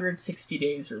 360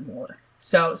 days or more.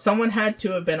 So someone had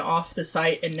to have been off the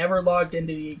site and never logged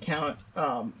into the account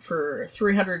for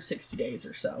 360 days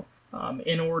or so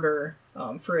in order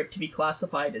for it to be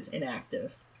classified as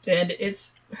inactive. And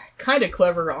it's kind of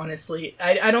clever, honestly.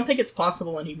 I don't think it's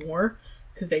possible anymore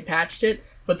because they patched it,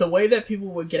 but the way that people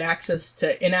would get access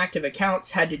to inactive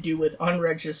accounts had to do with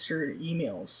unregistered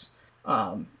emails.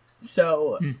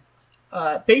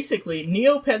 Basically,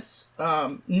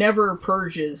 Neopets never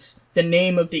purges the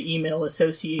name of the email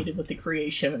associated with the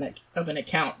creation of an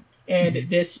account. And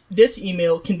this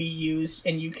email can be used,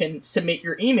 and you can submit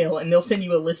your email, and they'll send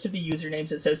you a list of the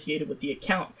usernames associated with the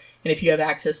account. And if you have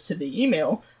access to the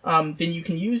email, then you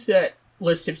can use that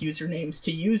list of usernames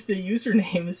to use the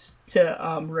usernames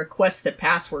to request the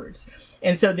passwords.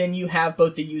 And so then you have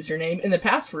both the username and the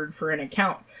password for an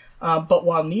account. But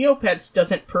while Neopets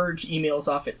doesn't purge emails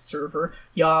off its server,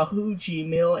 Yahoo,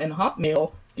 Gmail, and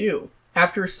Hotmail do.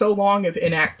 After so long of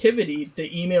inactivity,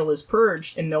 the email is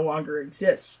purged and no longer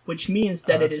exists, which means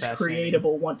that it is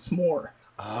creatable once more.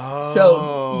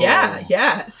 So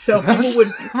yeah. So people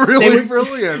would really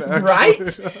brilliant, actually.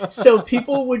 right? So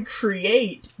people would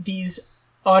create these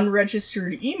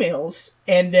unregistered emails,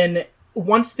 and then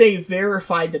once they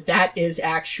verified that is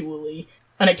actually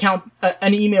an account,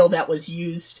 an email that was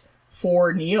used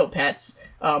for Neopets,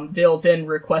 they'll then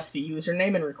request the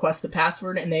username and request the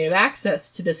password, and they have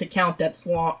access to this account that's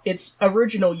its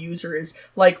original user is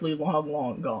likely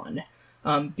long gone.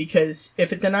 Because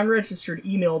if it's an unregistered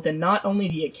email, then not only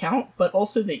the account, but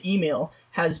also the email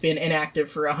has been inactive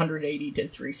for 180 to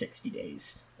 360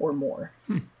 days or more.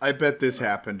 I bet this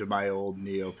happened to my old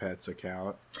Neopets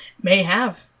account. May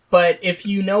have. But if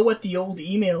you know what the old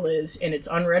email is and it's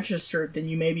unregistered, then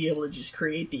you may be able to just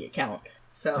create the account.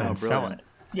 So and sell it.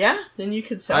 Yeah, then you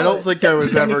could sell it. I don't think I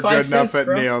was ever good enough at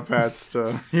bro. Neopets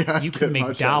to... you can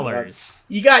make dollars.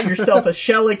 You got yourself a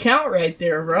shell account right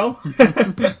there, bro.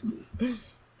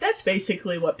 That's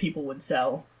basically what people would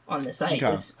sell on the site,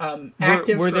 is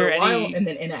active were for a while and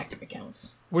then inactive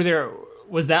accounts.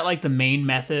 Was that like the main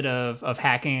method of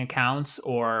hacking accounts,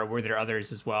 or were there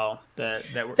others as well that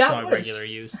were saw regular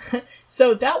use?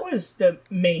 So that was the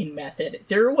main method.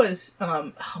 There was,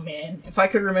 if I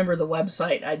could remember the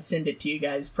website, I'd send it to you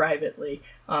guys privately,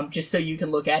 just so you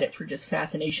can look at it for just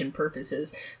fascination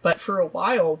purposes. But for a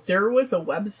while, there was a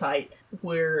website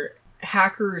where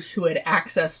hackers who had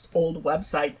accessed old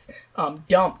websites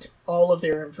dumped all of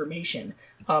their information.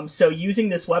 So using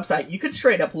this website, you could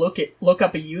straight up look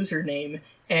up a username,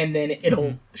 and then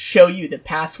it'll show you the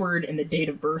password and the date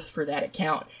of birth for that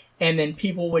account. And then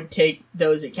people would take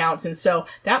those accounts. And so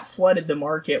that flooded the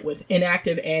market with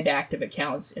inactive and active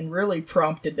accounts, and really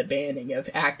prompted the banning of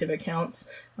active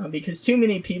accounts, because too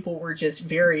many people were just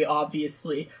very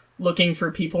obviously looking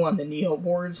for people on the Neo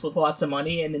boards with lots of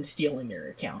money and then stealing their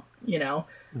account, you know?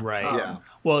 Right. Yeah.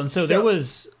 Well, and so there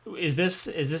was, is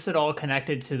this at all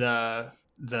connected to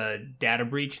the data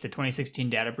breach, the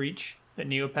 2016 data breach that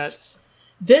Neopets?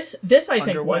 This I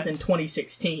think was in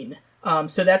 2016.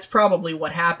 So that's probably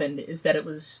what happened, is that it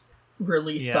was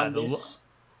released on this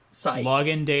site.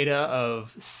 Login data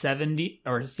of 70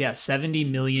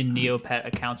 million Neopet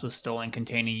accounts was stolen,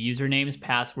 containing usernames,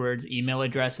 passwords, email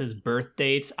addresses, birth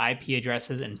dates, IP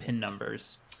addresses, and PIN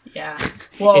numbers. Yeah.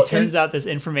 Well, it turns out this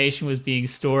information was being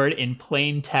stored in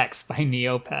plain text by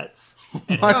Neopets.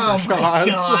 Oh my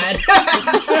god.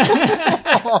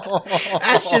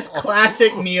 That's just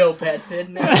classic Neopets,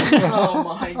 isn't it?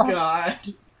 Oh my god.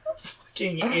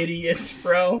 Fucking idiots,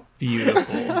 bro. Beautiful.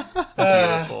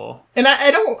 Beautiful. And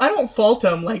I don't fault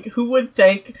them. Like, who would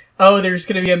think, oh, there's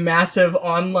going to be a massive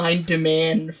online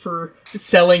demand for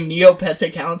selling Neopets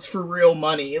accounts for real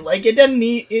money? Like, it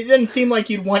doesn't seem like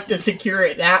you'd want to secure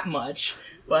it that much.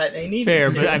 But they need fair,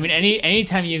 to. But I mean,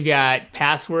 anytime you've got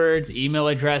passwords, email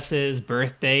addresses,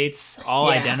 birth dates, all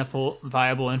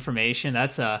identifiable information,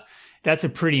 that's a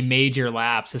pretty major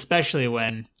lapse, especially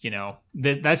when,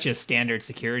 that's just standard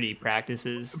security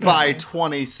practices. By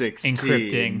 2016.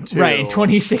 Encrypting. Too. Right, in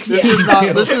 2016.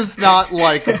 This is not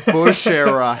like Bush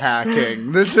era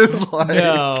hacking. This is like...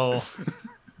 No.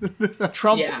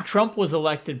 Trump was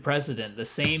elected president the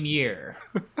same year.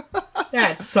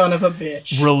 That son of a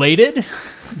bitch. Related?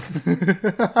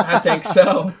 I think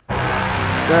so.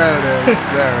 There it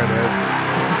is.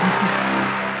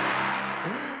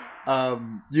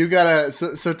 You gotta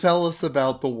so tell us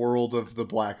about the world of the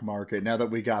black market now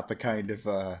that we got the kind of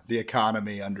the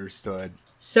economy understood.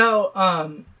 So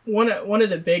one of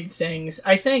the big things,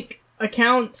 I think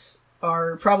accounts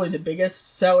are probably the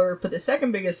biggest seller, but the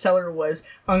second biggest seller was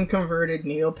unconverted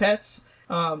Neopets.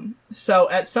 So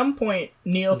at some point,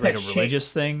 Neopets like a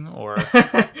religious thing, or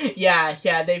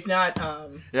yeah, they've not.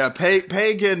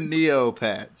 Pagan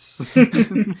Neopets.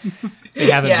 They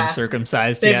haven't been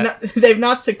circumcised yet. They've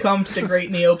not succumbed to the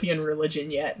great Neopian religion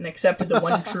yet, and accepted the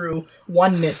one true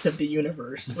oneness of the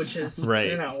universe, which is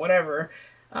whatever.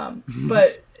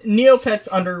 But Neopets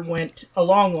underwent a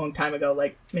long time ago,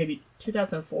 like maybe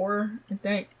 2004, I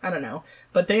think. I don't know.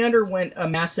 But they underwent a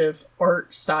massive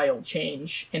art style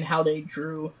change in how they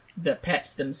drew the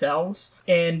pets themselves.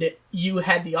 And you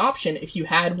had the option, if you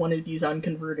had one of these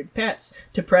unconverted pets,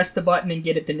 to press the button and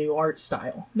get it the new art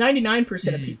style.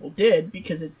 99% of people did,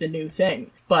 because it's the new thing.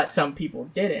 But some people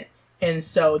didn't. And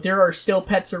so there are still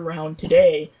pets around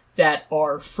today that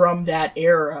are from that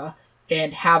era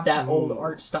and have that old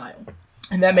art style.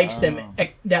 And that makes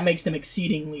them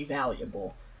exceedingly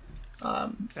valuable.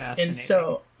 And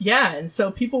so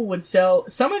people would sell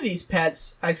some of these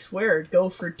pets. I swear, go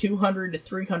for $200 to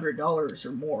 $300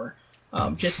 or more.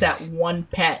 Just that one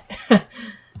pet.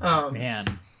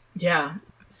 Man. Yeah.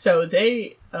 So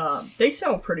they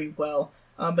sell pretty well.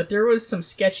 But there was some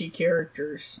sketchy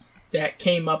characters that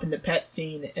came up in the pet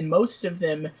scene, and most of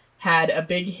them had a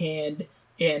big hand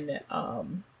in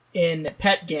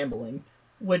pet gambling,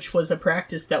 which was a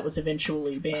practice that was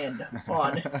eventually banned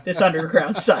on this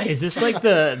underground site. Is this like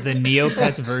the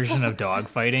Neopets version of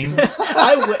dogfighting?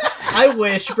 I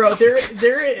wish, bro.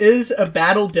 There is a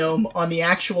battle dome on the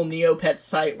actual Neopets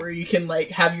site where you can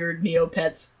like have your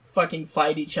Neopets fucking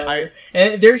fight each other.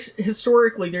 And there's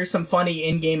some funny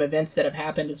in-game events that have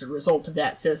happened as a result of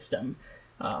that system.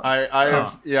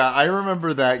 I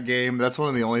remember that game. That's one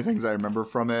of the only things I remember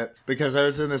from it, because I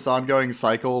was in this ongoing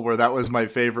cycle where that was my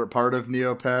favorite part of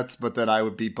Neopets, but then I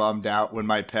would be bummed out when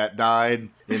my pet died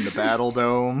in the Battle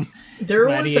Dome.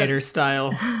 Gladiator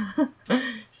style.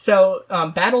 So,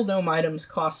 Battle Dome items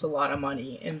cost a lot of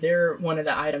money, and they're one of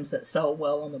the items that sell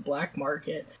well on the black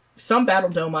market. Some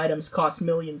Battle Dome items cost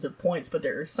millions of points, but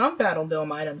there are some Battle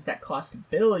Dome items that cost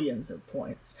billions of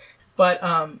points. But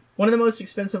one of the most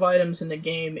expensive items in the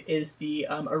game is the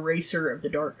Eraser of the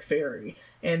Dark Fairy.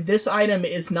 And this item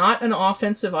is not an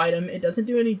offensive item. It doesn't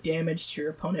do any damage to your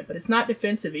opponent, but it's not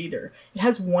defensive either. It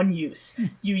has one use.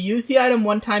 You use the item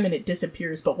one time and it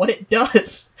disappears, but what it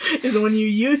does is when you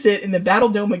use it in the Battle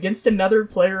Dome against another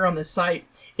player on the site,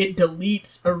 it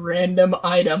deletes a random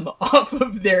item off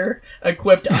of their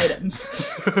equipped items.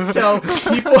 So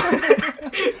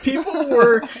people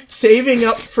were saving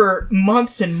up for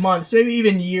months and months, maybe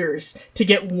even years, to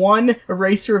get one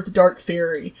Eraser of the Dark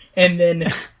Fairy, and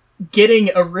then getting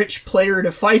a rich player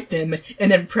to fight them, and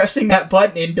then pressing that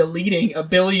button and deleting a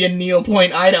billion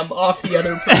Neopoint item off the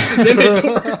other person's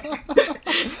inventory.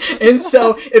 And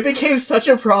so it became such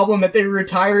a problem that they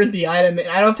retired the item, and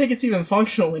I don't think it's even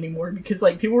functional anymore, because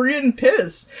like people were getting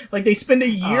pissed. Like they spend a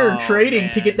year trading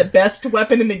to get the best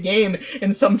weapon in the game,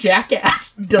 and some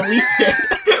jackass deletes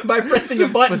it by pressing a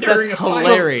button during a fight.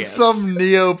 Hilarious. Some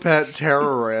Neopet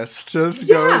terrorist just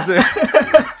goes in.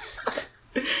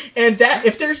 And that,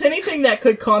 if there's anything that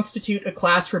could constitute a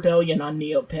class rebellion on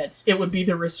Neopets, it would be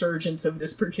the resurgence of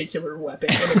this particular weapon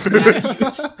and its mass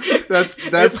use.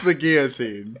 That's the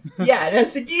guillotine. Yeah,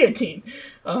 that's the guillotine.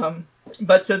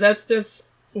 But so that's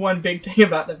one big thing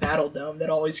about the Battle Dome that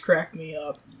always cracked me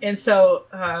up. And so,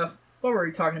 what were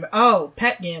we talking about? Oh,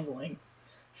 pet gambling.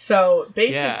 So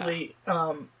basically,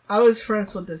 I was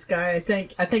friends with this guy. I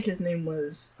think his name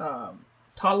was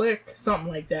Talik,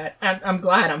 something like that. I'm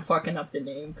glad I'm fucking up the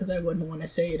name, because I wouldn't want to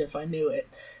say it if I knew it.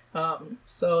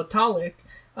 So Talik,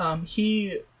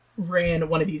 he ran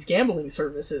one of these gambling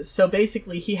services. So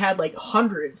basically he had like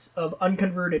hundreds of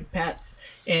unconverted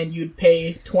pets, and you'd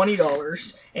pay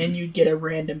 $20 and you'd get a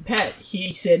random pet.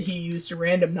 He said he used a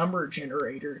random number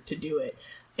generator to do it.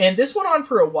 And this went on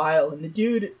for a while, and the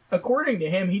dude, according to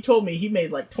him, he told me he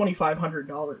made like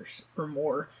 $2,500 or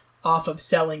more off of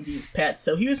selling these pets.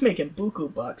 So he was making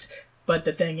buku bucks. But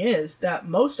the thing is that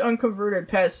most unconverted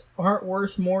pets aren't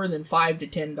worth more than $5 to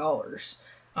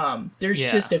 $10.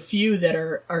 There's just a few that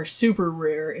are super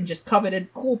rare and just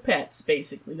coveted cool pets,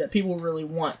 basically, that people really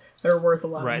want, that are worth a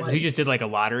lot of money. Right, so he just did like a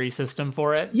lottery system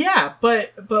for it? Yeah,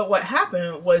 but what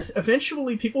happened was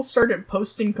eventually people started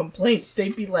posting complaints.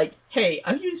 They'd be like, hey,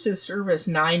 I've used this service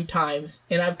 9 times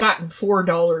and I've gotten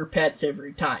 $4 pets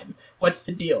every time. What's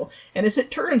the deal? And as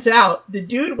it turns out, the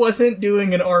dude wasn't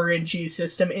doing an RNG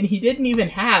system, and he didn't even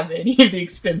have any of the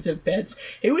expensive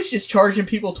pets. He was just charging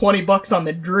people $20 on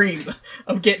the dream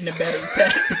of getting a better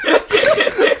pet.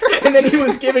 And then he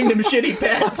was giving them shitty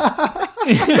pets.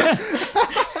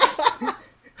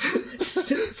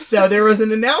 So there was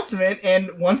an announcement,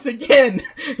 and once again,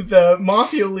 the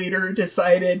mafia leader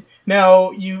decided,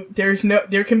 no, there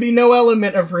can be no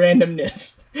element of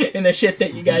randomness in the shit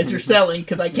that you guys are selling,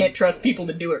 because I can't trust people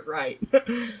to do it right.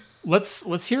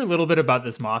 Let's hear a little bit about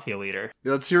this mafia leader.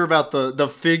 Let's hear about the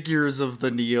figures of the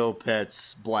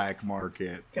Neopets black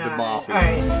market. God, the mafia.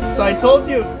 Alright, so I told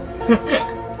you...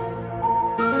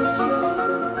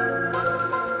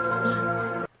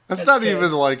 That's not good.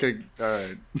 Even like a...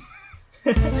 Alright.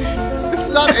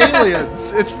 It's not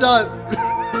aliens. It's not...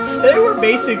 They were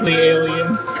basically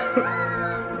aliens.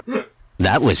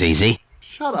 That was easy.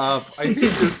 Shut up. I hate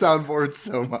your soundboard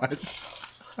so much.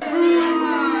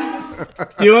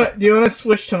 Do you want to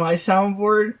switch to my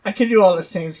soundboard? I can do all the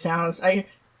same sounds.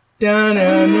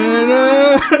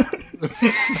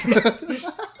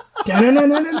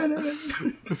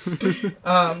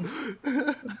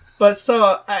 But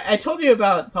so I told you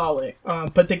about Pollock,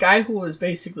 but the guy who was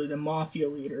basically the mafia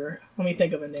leader, let me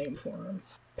think of a name for him.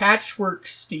 Patchwork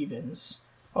Stevens.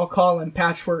 I'll call him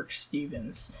Patchwork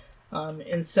Stevens.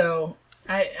 And so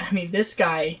I mean, this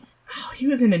guy, he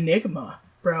was an enigma,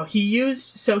 bro. He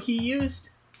used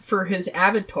for his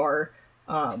avatar,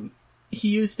 he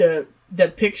used the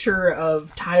picture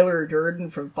of Tyler Durden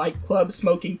from Fight Club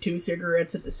smoking 2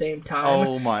 cigarettes at the same time.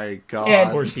 Oh my god. And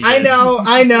Of course he I did.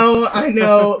 I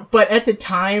know, but at the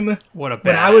time, What a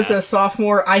when I was a badass.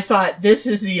 sophomore, I thought this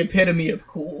is the epitome of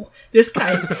cool. This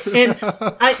guy's, and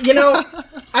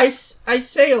I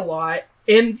say a lot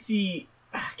in the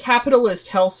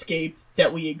capitalist hellscape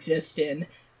that we exist in.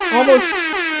 Almost,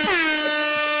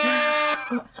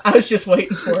 I was just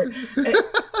waiting for it.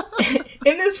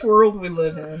 In this world we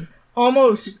live in,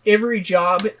 almost every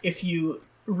job, if you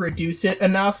reduce it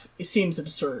enough, it seems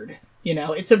absurd.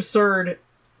 It's absurd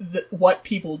what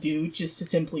people do just to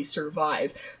simply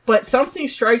survive. But something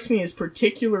strikes me as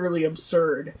particularly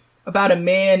absurd about a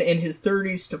man in his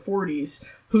 30s to 40s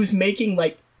who's making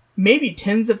like maybe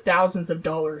tens of thousands of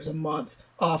dollars a month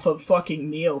off of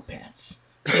fucking Neopets.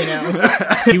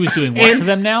 He was doing what to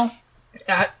them now?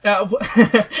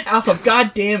 Off of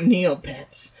goddamn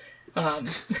Neopets. And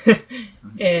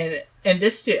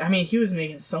this dude, I mean, he was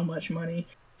making so much money.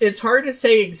 It's hard to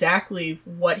say exactly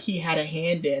what he had a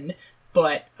hand in,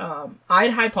 but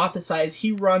I'd hypothesize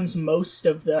he runs most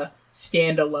of the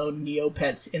standalone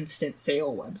Neopets instant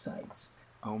sale websites.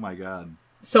 Oh my god.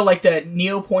 So like the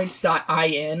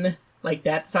neopoints.in, like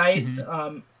that site,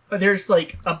 there's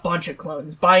like a bunch of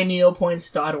clones.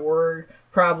 Buyneopoints.org,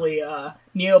 probably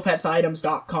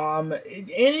neopetsitems.com.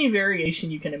 Any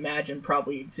variation you can imagine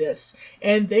probably exists.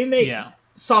 And they make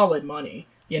solid money.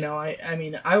 I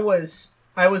mean, I was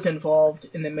involved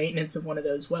in the maintenance of one of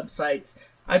those websites.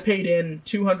 I paid in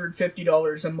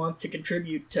 $250 a month to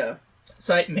contribute to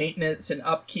site maintenance and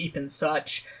upkeep and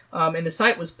such. And the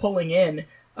site was pulling in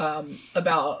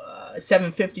about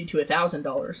 $750 to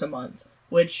 $1,000 a month,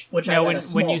 which I got a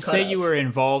small when you cut say of. you were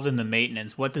involved in the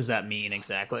maintenance, what does that mean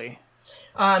exactly?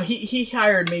 He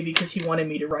hired me because he wanted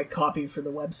me to write copy for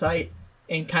the website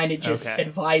and kind of just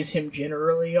advise him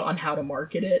generally on how to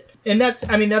market it. And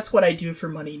that's what I do for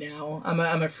money now.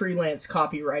 I'm a freelance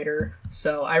copywriter,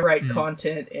 so I write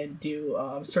content and do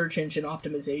search engine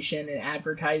optimization and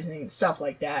advertising and stuff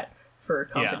like that for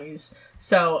companies.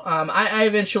 So I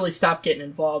eventually stopped getting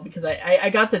involved because I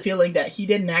got the feeling that he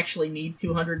didn't actually need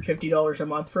 $250 a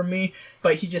month from me,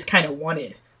 but he just kind of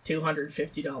wanted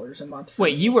 $250 a month.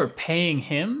 Wait, you were paying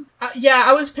him? Yeah,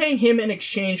 I was paying him in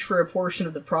exchange for a portion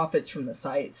of the profits from the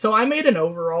site. So I made an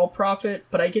overall profit,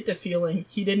 but I get the feeling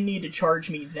he didn't need to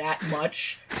charge me that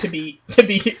much to be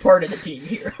part of the team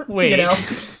here. Wait.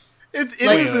 It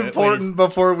is important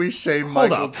before we shame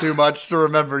Michael too much to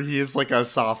remember he is like a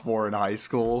sophomore in high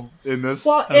school in this.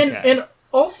 Well, and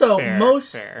also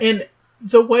and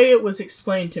the way it was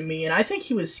explained to me, and I think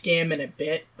he was scamming a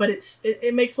bit, but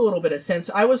it makes a little bit of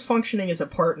sense. I was functioning as a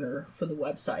partner for the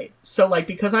website. So, like,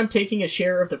 because I'm taking a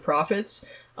share of the profits,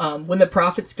 when the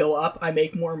profits go up, I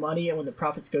make more money, and when the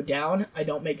profits go down, I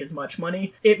don't make as much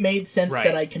money. It made sense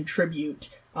that I contribute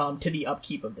to the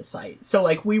upkeep of the site. So,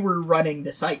 like, we were running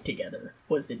the site together,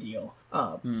 was the deal.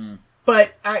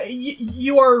 But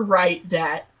you are right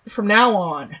that from now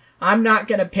on, I'm not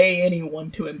going to pay anyone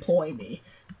to employ me.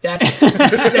 That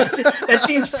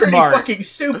seems pretty fucking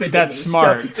stupid. That's to me.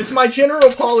 smart. So it's my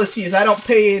general policy is I don't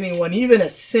pay anyone even a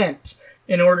cent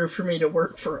in order for me to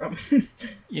work for them.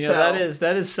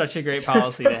 That is such a great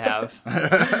policy to have.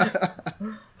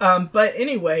 But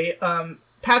anyway,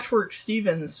 Patchwork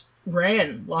Stevens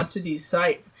ran lots of these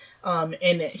sites,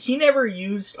 and he never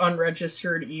used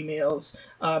unregistered emails.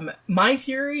 My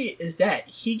theory is that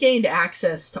he gained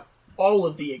access to all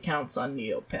of the accounts on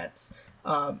Neopets.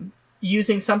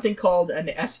 Using something called an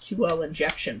SQL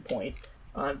injection point.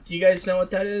 Do you guys know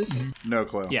what that is? No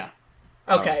clue. Yeah.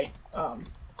 Okay. Do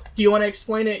you want to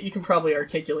explain it? You can probably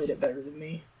articulate it better than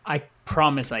me. I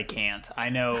promise I can't. I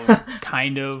know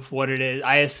kind of what it is.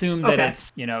 I assume that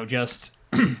it's, just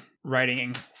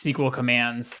writing SQL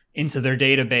commands into their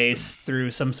database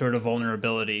through some sort of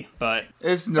vulnerability, but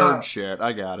it's nerd shit.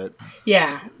 I got it.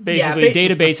 Yeah. Basically,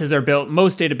 databases are built.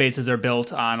 Most databases are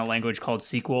built on a language called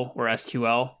SQL or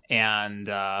SQL, and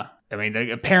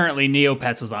apparently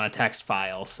Neopets was on a text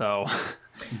file, so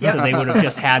they would have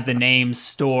just had the name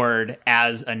stored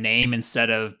as a name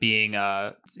instead of being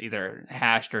either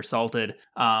hashed or salted,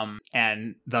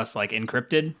 and thus like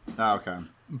encrypted. Oh, okay,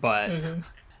 but.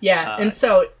 Yeah, and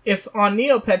so if on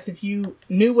Neopets, if you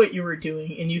knew what you were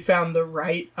doing and you found the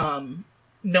right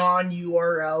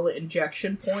non-URL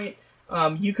injection point,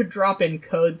 you could drop in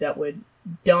code that would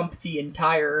dump the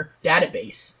entire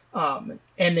database, and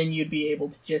then you'd be able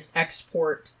to just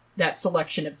export that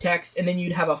selection of text, and then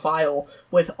you'd have a file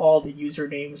with all the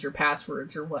usernames or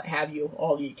passwords or what have you of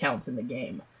all the accounts in the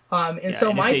game. If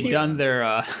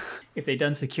they'd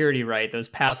done security right, those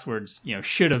passwords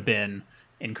should have been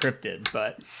encrypted,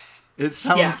 but It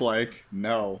sounds like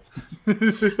no.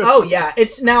 Oh, yeah.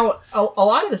 It's now, a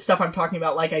lot of the stuff I'm talking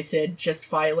about, like I said, just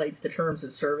violates the terms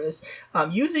of service.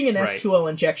 Using an SQL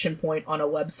injection point on a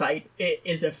website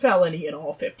is a felony in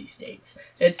all 50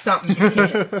 states. It's something you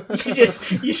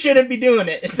can't, you shouldn't be doing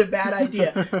it. It's a bad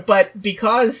idea. But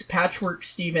because Patchwork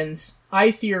Stevens,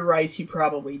 I theorize he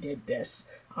probably did this,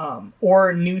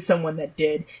 or knew someone that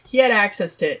did, he had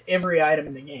access to every item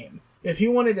in the game. If he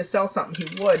wanted to sell something,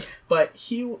 he would, but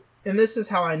and this is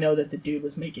how I know that the dude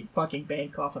was making fucking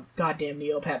bank off of goddamn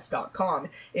Neopets.com,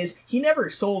 is he never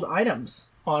sold items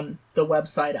on the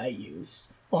website I used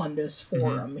on this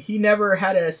forum. He never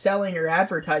had a selling or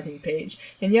advertising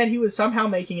page, and yet he was somehow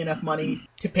making enough money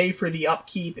to pay for the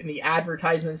upkeep and the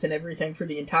advertisements and everything for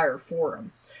the entire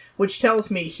forum, which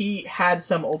tells me he had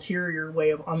some ulterior way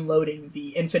of unloading the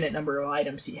infinite number of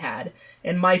items he had.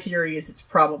 And my theory is it's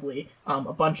probably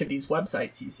a bunch of these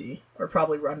websites you see are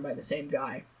probably run by the same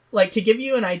guy. Like, to give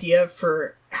you an idea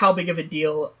for how big of a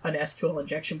deal an SQL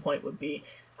injection point would be,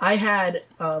 I had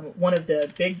one of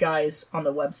the big guys on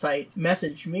the website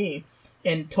message me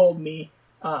and told me,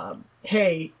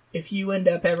 hey, if you end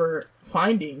up ever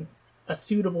finding a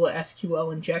suitable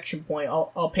SQL injection point,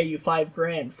 I'll pay you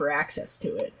 $5,000 for access to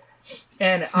it.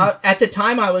 And at the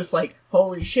time I was like,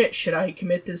 holy shit, should I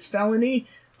commit this felony?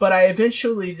 But I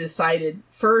eventually decided,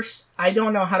 first, I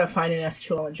don't know how to find an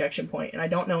SQL injection point, and I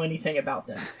don't know anything about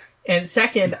them. And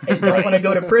second, I don't want to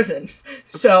go to prison.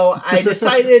 So I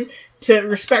decided to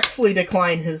respectfully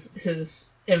decline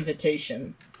his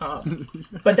invitation.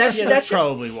 But that's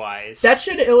probably wise. That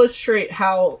should illustrate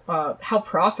how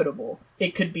profitable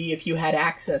it could be if you had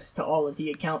access to all of the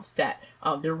accounts that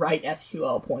the right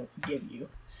SQL point would give you.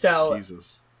 So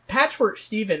Jesus. Patchwork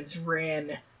Stevens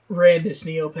ran this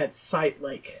Neopets site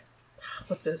like,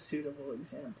 what's a suitable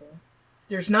example?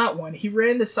 There's not one. He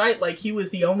ran the site like he was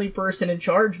the only person in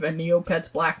charge of a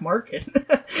Neopets black market,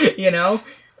 you know?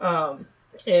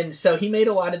 And so he made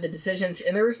a lot of the decisions,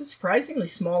 and there was a surprisingly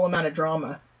small amount of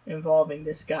drama involving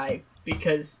this guy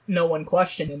because no one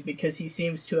questioned him because he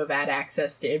seems to have had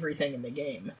access to everything in the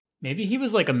game. Maybe he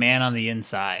was like a man on the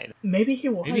inside. Maybe he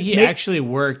was. Maybe he actually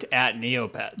worked at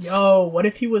Neopets. Yo, what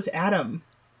if he was Adam?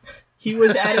 He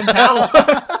was Adam Powell.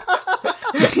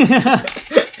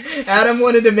 Adam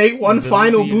wanted to make one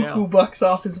final buku bucks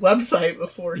off his website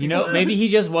before he left. Maybe he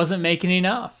just wasn't making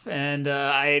enough, and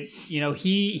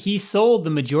he sold the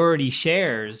majority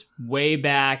shares way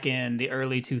back in the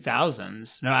early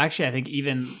 2000s. No, actually, I think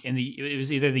even it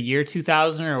was either the year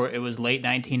 2000 or it was late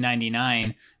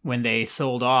 1999 when they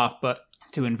sold off, but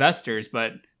to investors,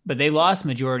 but they lost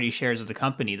majority shares of the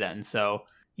company then. So,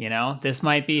 this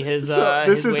might be his way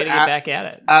to get back at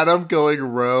it. Adam going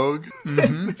rogue.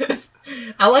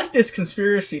 Mm-hmm. I like this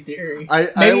conspiracy theory.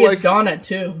 Maybe it's Donna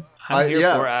too. I'm here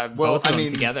for both of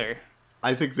them together.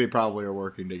 I think they probably are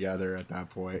working together at that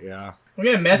point, yeah. I'm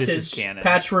going to message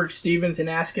Patchwork Stevens and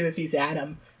ask him if he's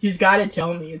Adam. He's got to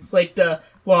tell me. It's like the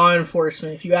law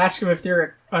enforcement. If you ask them if they're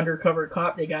an undercover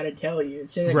cop, they got to tell you.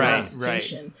 It's in the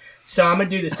Constitution. Right. So I'm going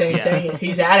to do the same thing. If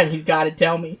he's Adam, he's got to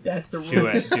tell me. That's the rule.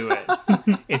 Do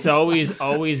it. It's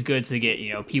always good to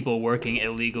get, people working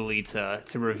illegally to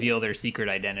reveal their secret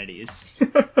identities.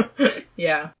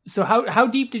 Yeah. So how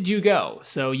deep did you go?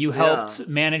 So you helped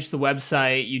manage the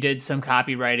website. You did some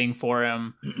copywriting for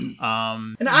him.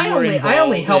 And I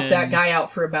only helped that guy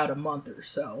out for about a month or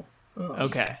so.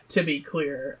 Okay. To be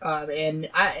clear. And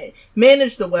I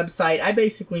managed the website. I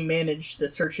basically managed the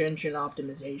search engine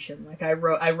optimization. Like I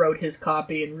wrote his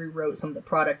copy and rewrote some of the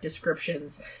product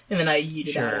descriptions, and then I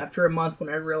yeeted out after a month when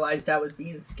I realized I was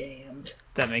being scammed.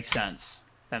 That makes sense.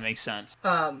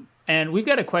 And we've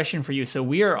got a question for you. So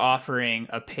we are offering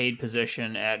a paid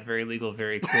position at Very Legal,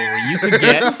 Very Cool where you could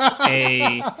get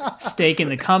a stake in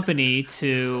the company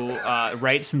to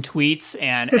write some tweets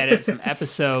and edit some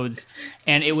episodes,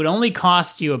 and it would only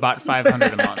cost you about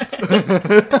 $500 a month.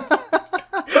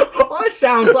 That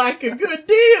sounds like a good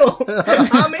deal.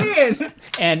 I'm in.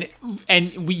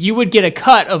 And you would get a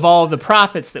cut of all of the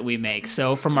profits that we make.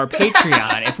 So from our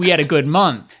Patreon, if we had a good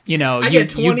month, you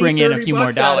bring in a few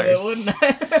more dollars.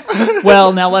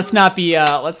 Well, now let's not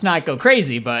go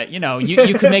crazy, but you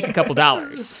could make a couple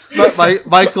dollars.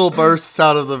 Michael bursts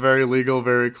out of the Very Legal,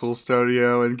 Very Cool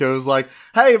studio and goes like,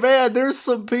 "Hey man, there's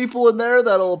some people in there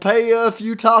that'll pay you if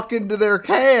you talk into their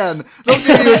can. They'll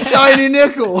give you a shiny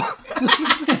nickel."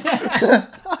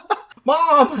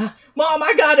 Mom,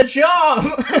 I got a job.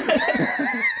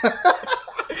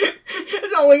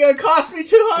 It's only gonna cost me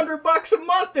 $200 a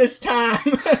month this time.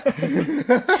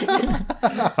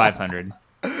 500.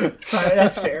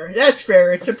 That's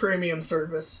fair. It's a premium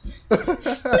service.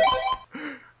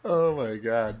 Oh my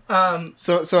god.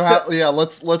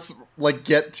 Let's like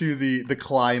get to the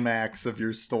climax of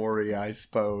your story, I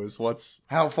suppose.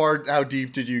 How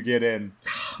deep did you get in?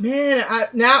 Man,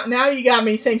 now you got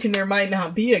me thinking there might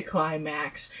not be a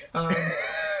climax.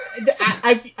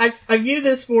 I view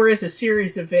this more as a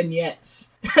series of vignettes.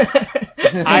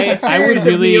 I would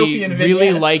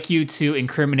really like you to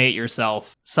incriminate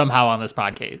yourself somehow on this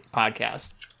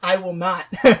podcast. I will not.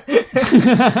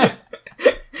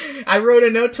 I wrote a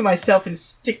note to myself and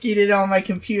sticking it on my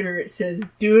computer. It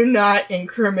says, "Do not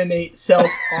incriminate self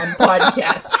on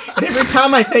podcast." And every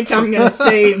time I think I'm going to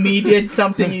say me did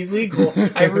something illegal,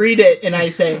 I read it and I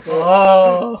say,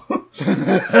 "Oh."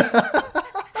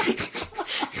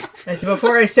 And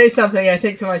before I say something, I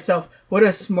think to myself, would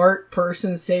a smart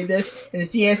person say this? And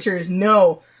if the answer is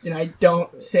no, then I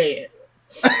don't say it.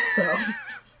 So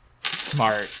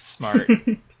Smart.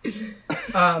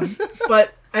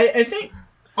 But I think,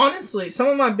 honestly, some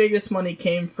of my biggest money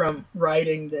came from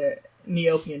writing the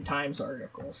Neopian Times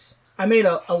articles. I made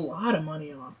a lot of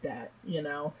money off that, you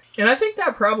know? And I think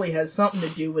that probably has something to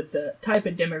do with the type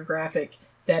of demographic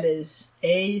that is,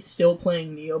 A, still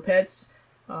playing Neopets,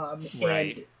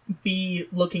 Right. and B,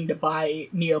 looking to buy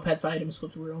Neopets items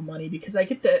with real money, because I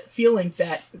get the feeling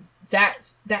that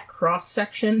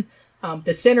cross-section,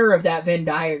 the center of that Venn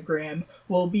diagram,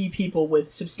 will be people with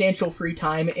substantial free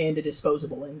time and a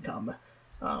disposable income.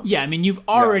 Yeah, I mean, you've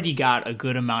already got a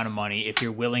good amount of money if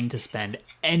you're willing to spend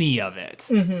any of it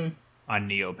on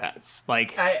Neopets.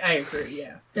 Like, I agree,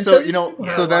 yeah. And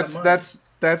So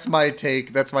that's my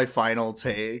take. That's my final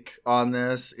take on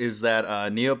this, is that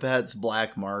Neopets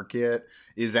black market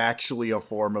is actually a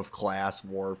form of class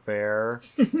warfare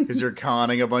because you're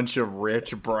conning a bunch of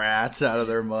rich brats out of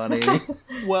their money.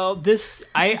 well,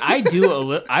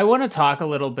 I want to talk a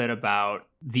little bit about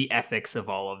the ethics of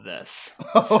all of this.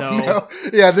 No.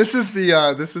 Yeah, this is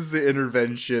the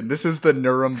intervention. This is the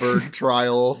Nuremberg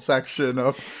trial section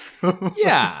of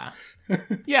Yeah.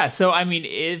 Yeah, so I mean,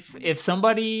 if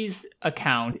somebody's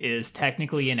account is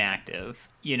technically inactive,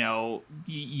 you know,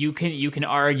 you can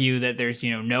argue that there's,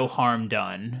 you know, no harm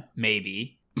done,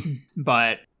 maybe,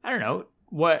 but I don't know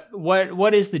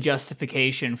what is the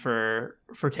justification for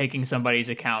taking somebody's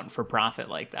account for profit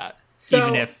like that,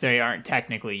 even if they aren't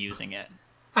technically using it.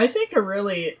 I think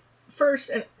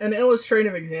an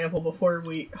illustrative example before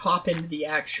we hop into the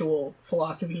actual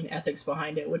philosophy and ethics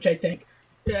behind it, which I think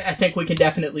we can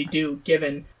definitely do,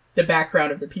 given the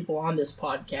background of the people on this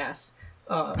podcast.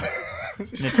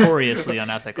 Notoriously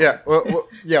unethical.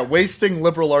 Yeah, wasting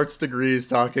liberal arts degrees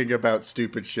talking about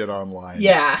stupid shit online.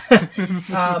 Yeah.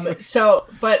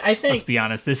 But I think... Let's be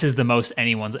honest, this is the most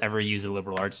anyone's ever used a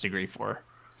liberal arts degree for.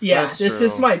 Yeah, That's this true.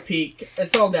 is my peak.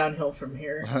 It's all downhill from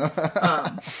here.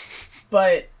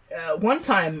 But one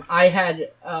time I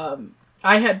had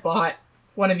bought,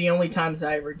 one of the only times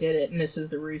I ever did it, and this is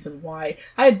the reason why,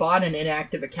 I had bought an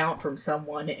inactive account from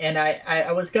someone, and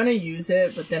I was going to use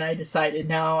it, but then I decided,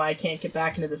 no, I can't get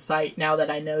back into the site now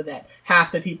that I know that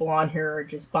half the people on here are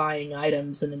just buying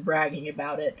items and then bragging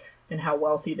about it and how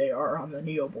wealthy they are on the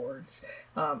Neo boards.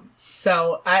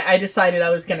 So I decided I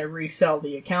was going to resell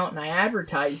the account, and I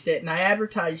advertised it, and I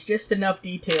advertised just enough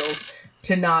details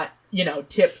to not, you know,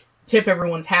 tip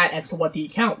everyone's hat as to what the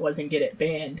account was and get it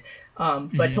banned,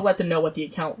 but to let them know what the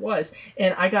account was.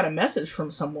 And I got a message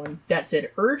from someone that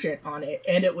said urgent on it,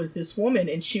 and it was this woman,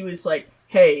 and she was like,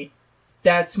 "Hey,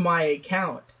 that's my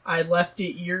account. I left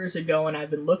it years ago and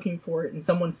I've been looking for it, and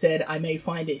someone said I may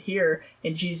find it here,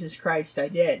 and Jesus Christ, I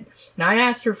did." And I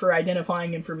asked her for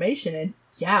identifying information, and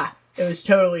yeah, it was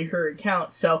totally her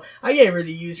account. So I gave her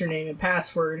the username and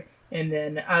password, and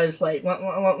then I was like, let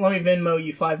me Venmo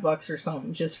you $5 or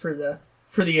something just for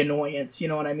the annoyance, you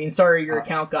know what I mean? Sorry your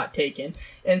account got taken.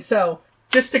 And so,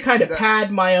 just to kind of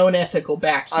pad my own ethical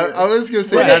back here. I was going to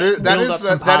say, Right.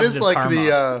 that is like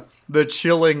karma. the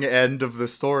chilling end of the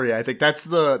story. I think that's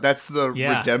the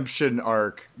redemption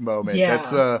arc moment. Yeah.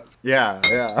 That's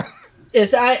yeah.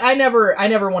 Is I never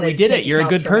wanted We to did take it. You're a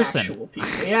accounts good from person. actual people.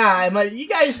 Yeah, you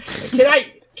guys,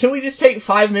 can we just take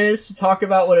 5 minutes to talk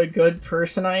about what a good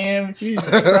person I am? Jesus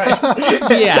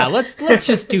Christ. Yeah, let's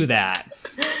just do that.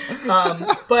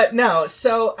 But no,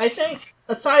 so I think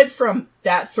aside from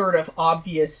that sort of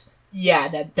obvious,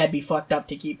 that'd be fucked up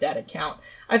to keep that account,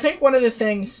 I think one of the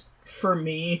things for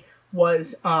me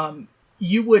was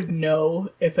you would know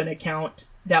if an account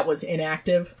that was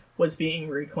inactive was being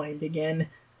reclaimed again.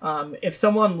 If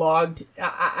someone logged,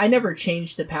 I never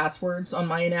changed the passwords on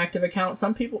my inactive account.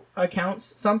 Some people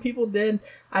did.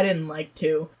 I didn't like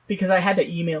to, because I had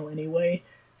the email anyway.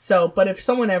 So, but if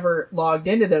someone ever logged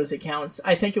into those accounts,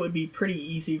 I think it would be pretty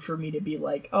easy for me to be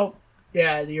like, oh,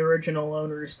 Yeah, the original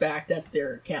owner's back. That's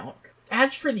their account.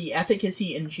 As for the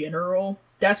efficacy in general,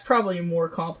 that's probably a more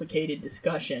complicated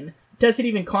discussion. Does it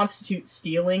even constitute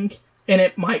stealing? And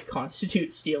it might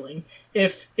constitute stealing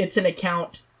if it's an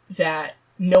account that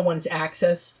no one's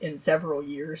accessed in several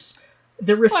years.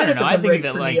 The recidivism rate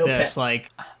for Neopets.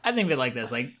 I think of it like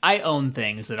this. Like, I own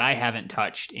things that I haven't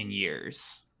touched in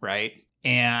years, right?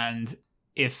 And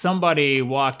if somebody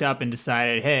walked up and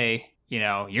decided, hey,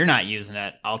 you're not using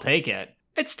it, I'll take it,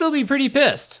 I'd still be pretty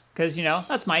pissed because,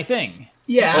 that's my thing.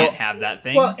 Yeah. I can't have that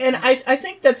thing. Well, and I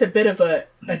think that's a bit of a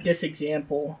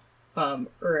disexample,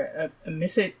 or a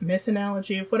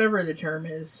misanalogy, whatever the term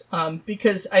is,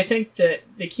 because I think that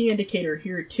the key indicator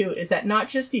here, too, is that not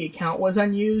just the account was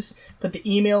unused, but the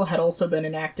email had also been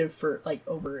inactive for,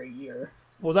 over a year.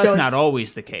 Well, that's not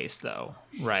always the case, though,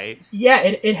 right? Yeah,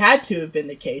 it had to have been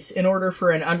the case in order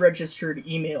for an unregistered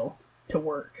email to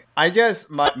work. I guess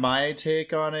my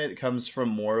take on it comes from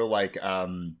more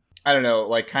I don't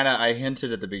know, I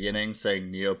hinted at the beginning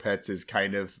saying Neopets is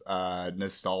kind of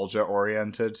nostalgia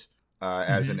oriented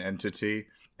as an entity.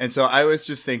 And so I was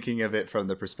just thinking of it from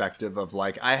the perspective of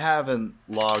I haven't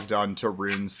logged on to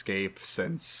RuneScape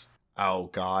since,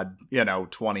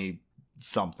 20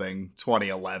 something,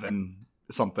 2011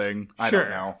 something. I don't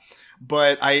know.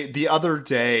 But the other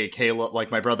day,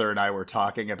 Kayla, my brother and I were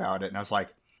talking about it, and I was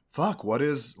like, fuck, what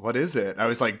is it? I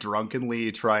was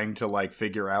drunkenly trying to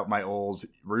figure out my old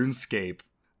RuneScape,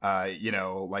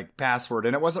 password.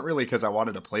 And it wasn't really because I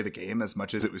wanted to play the game as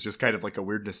much as it was just kind of a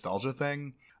weird nostalgia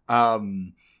thing.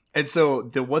 And so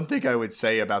the one thing I would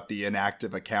say about the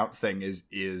inactive account thing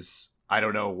is I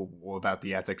don't know about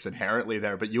the ethics inherently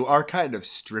there, but you are kind of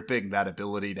stripping that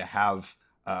ability to have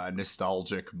a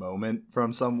nostalgic moment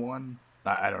from someone.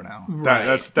 I don't know. Right.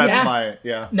 That's my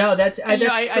No, that's true.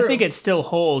 I think it still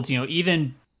holds.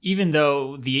 Even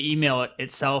though the email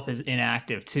itself is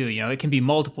inactive too. It can be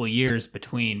multiple years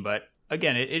between, but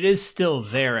again, it is still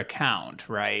their account,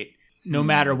 right? No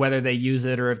matter whether they use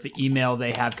it or if the email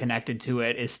they have connected to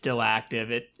it is still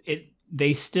active,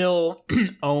 they still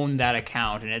own that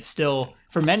account, and it's still,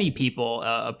 for many people,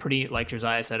 a pretty, like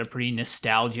Josiah said, a pretty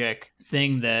nostalgic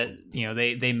thing that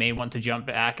they may want to jump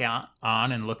back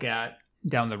on and look at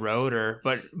down the road,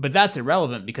 but that's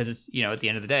irrelevant because it's at the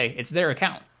end of the day it's their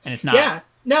account and it's not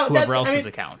whoever else's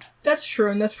account. That's true,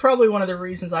 and that's probably one of the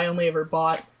reasons I only ever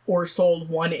bought or sold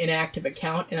one inactive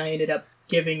account, and I ended up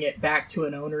giving it back to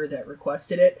an owner that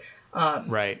requested it.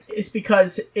 Right. It's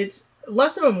because it's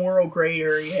less of a moral gray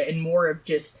area and more of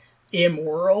just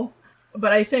immoral.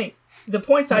 But I think the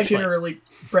points I generally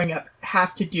bring up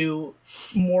have to do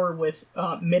more with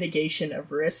mitigation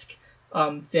of risk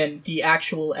than the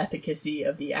actual efficacy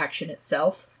of the action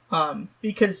itself.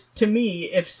 Because to me,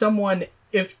 if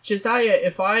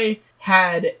I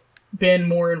had been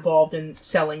more involved in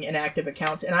selling inactive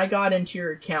accounts and I got into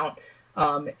your account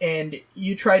and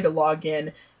you tried to log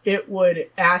in, it would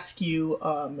ask you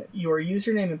your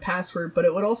username and password, but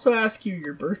it would also ask you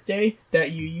your birthday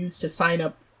that you used to sign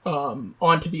up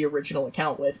onto the original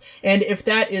account with. And if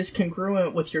that is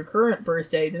congruent with your current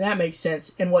birthday, then that makes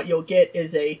sense. And what you'll get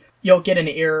is you'll get an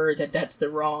error that's the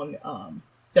wrong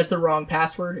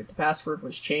password if the password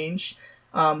was changed.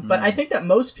 But I think that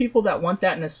most people that want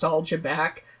that nostalgia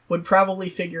back would probably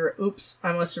figure, oops,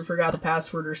 I must have forgot the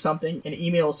password or something, and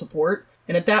email support.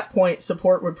 And at that point,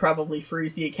 support would probably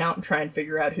freeze the account and try and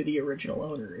figure out who the original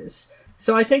owner is.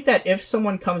 So I think that if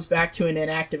someone comes back to an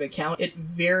inactive account, it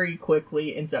very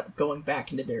quickly ends up going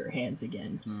back into their hands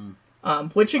again.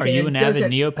 Which again, are you an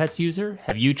avid Neopets user?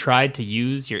 Have you tried to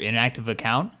use your inactive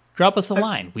account? Drop us a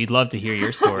line. We'd love to hear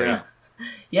your story.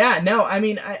 Yeah, no, I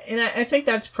mean, I think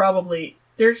that's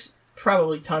there's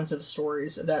probably tons of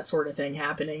stories of that sort of thing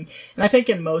happening. And I think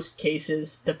in most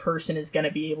cases, the person is going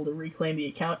to be able to reclaim the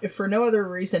account. If for no other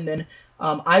reason than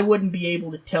I wouldn't be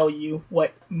able to tell you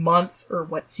what month or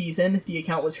what season the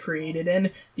account was created in.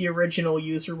 The original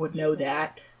user would know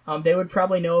that. They would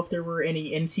probably know if there were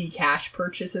any NC cash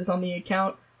purchases on the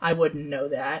account. I wouldn't know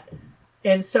that.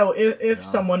 And so if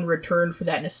someone returned for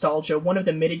that nostalgia, one of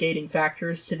the mitigating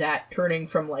factors to that turning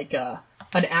from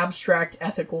an abstract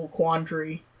ethical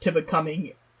quandary to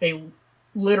becoming a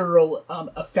literal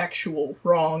effectual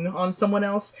wrong on someone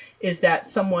else is that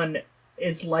someone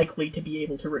is likely to be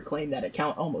able to reclaim that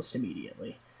account almost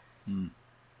immediately.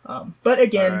 But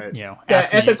again,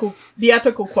 the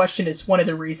ethical question is one of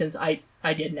the reasons I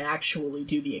didn't actually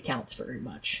do the accounts very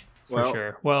much. For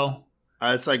sure. Well,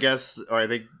 so I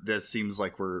think this seems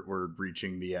like we're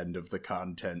reaching the end of the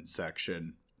content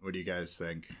section. What do you guys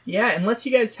think? Yeah, unless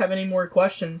you guys have any more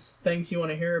questions, things you want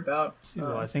to hear about.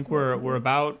 Well, I think we're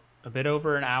about a bit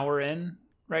over an hour in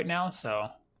right now, so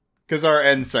Because our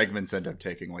end segments end up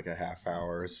taking like a half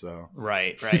hour, so.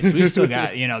 Right. So we've still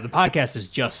got, the podcast is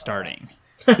just starting.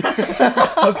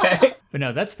 Okay. But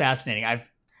no, that's fascinating.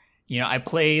 I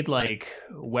played like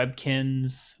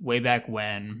Webkins way back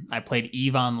when. I played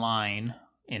EVE Online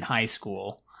in high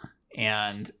school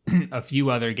and a few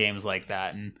other games like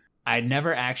that. And I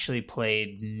never actually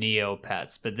played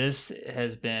Neopets, but this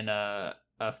has been a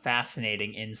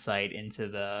fascinating insight into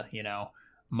the,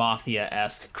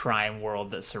 mafia-esque crime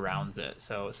world that surrounds it.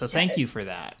 So thank you for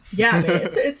that. Yeah, man,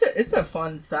 it's a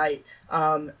fun site.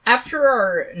 After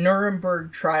our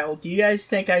Nuremberg trial, do you guys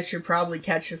think I should probably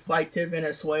catch a flight to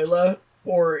Venezuela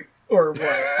or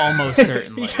what? Almost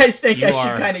certainly. You guys think I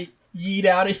should kind of yeet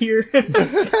out of here?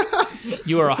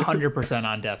 You are 100%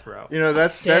 on death row.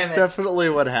 That's definitely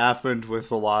what happened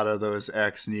with a lot of those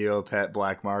ex-Neopet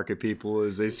black market people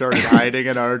is they started hiding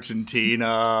in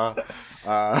Argentina.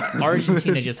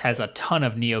 Argentina just has a ton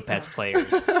of Neopets players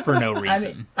for no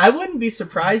reason. I wouldn't be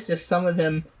surprised if some of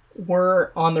them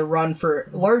were on the run for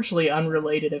largely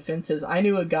unrelated offenses. I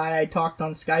knew a guy I talked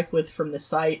on Skype with from the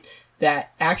site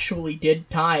that actually did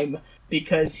time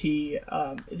because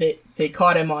they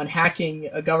caught him on hacking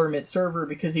a government server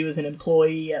because he was an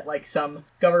employee at like some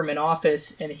government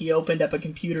office and he opened up a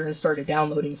computer and started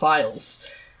downloading files.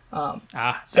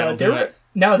 So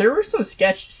there were some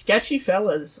sketchy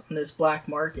fellas on this black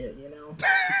market,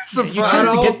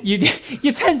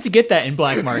 You tend to get that in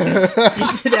black markets.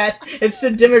 It's the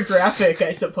demographic,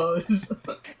 I suppose.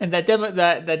 And that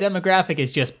demographic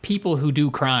is just people who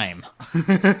do crime.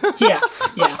 Yeah.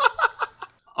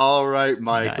 All right,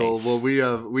 Michael. Nice. Well,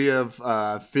 we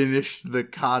have finished the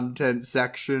content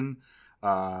section,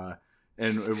 and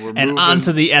we're moving on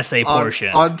to the essay portion.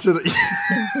 Onto the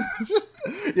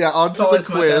the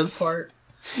quiz.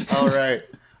 All right.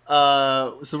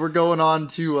 So we're going on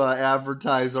to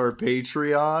advertise our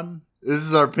Patreon. This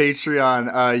is our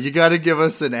Patreon. You got to give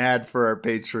us an ad for our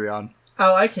Patreon.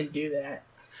 Oh, I can do that.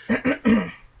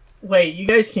 Wait, you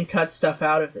guys can cut stuff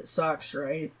out if it sucks,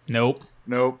 right? Nope.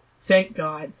 Thank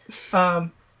God.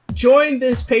 Join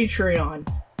this Patreon.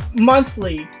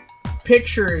 Monthly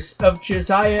pictures of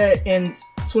Josiah in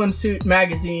swimsuit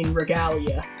magazine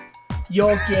regalia.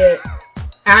 You'll get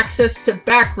access to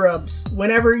back rubs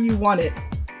whenever you want it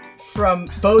from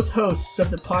both hosts of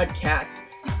the podcast.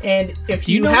 And if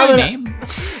you know have my a name?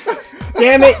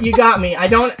 Damn it, you got me. I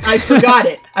forgot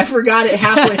it. I forgot it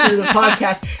halfway through the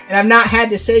podcast, and I've not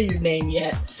had to say your name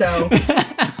yet, so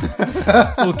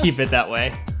we'll keep it that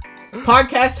way.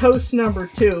 Podcast host number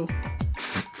 2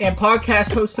 and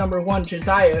podcast host number 1,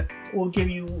 Josiah, will give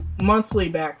you monthly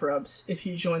back rubs if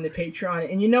you join the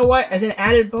Patreon. And you know what? As an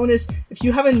added bonus, if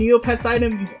you have a Neopets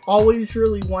item you've always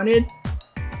really wanted,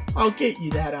 I'll get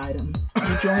you that item.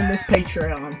 You join this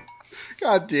Patreon.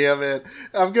 God damn it.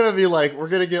 I'm going to be like, we're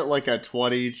going to get like a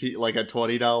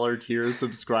 $20 tier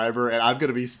subscriber, and I'm going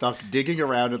to be stuck digging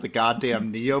around at the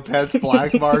goddamn Neopets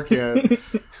black market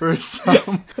for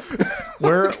some.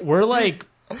 We're like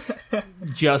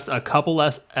just a couple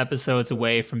less episodes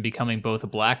away from becoming both a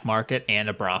black market and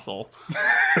a brothel.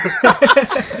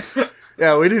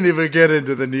 Yeah, we didn't even get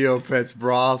into the Neopets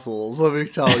brothels, let me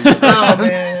tell you. Oh,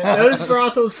 man. Those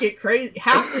brothels get crazy.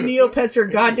 Half the Neopets are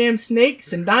goddamn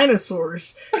snakes and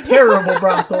dinosaurs. Terrible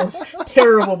brothels.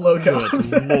 Terrible blowjobs.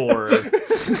 Good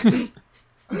Lord.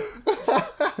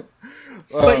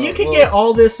 But you can get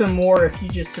all this and more if you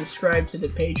just subscribe to the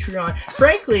Patreon.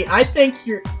 Frankly, I think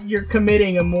you're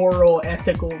committing a moral,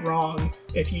 ethical wrong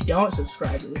if you don't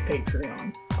subscribe to the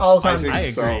Patreon. I agree.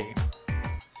 So.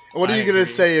 What are you going to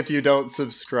say if you don't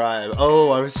subscribe?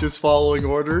 Oh, I was just following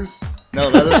orders? No,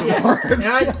 that doesn't work. And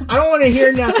I don't want to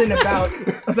hear nothing about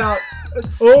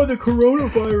the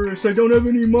coronavirus, I don't have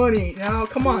any money. No,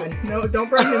 come on. No, don't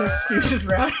bring any excuses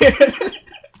around here.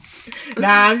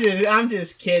 Nah, I'm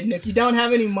just kidding. If you don't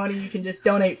have any money, you can just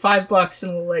donate $5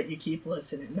 and we'll let you keep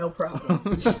listening. No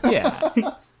problem. Yeah.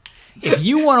 If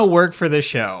you want to work for the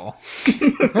show.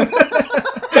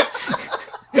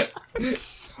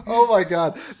 Oh my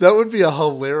god, that would be a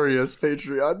hilarious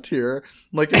Patreon tier.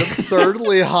 Like an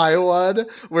absurdly high one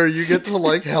where you get to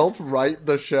like help write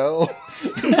the show.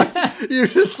 You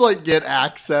just like get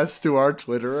access to our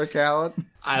Twitter account.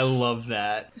 I love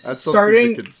that. That's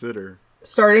something to consider.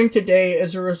 Starting today,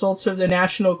 as a result of the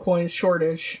national coin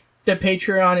shortage, the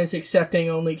Patreon is accepting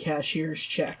only cashier's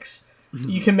checks.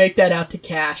 You can make that out to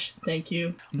cash. Thank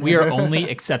you. We are only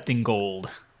accepting gold.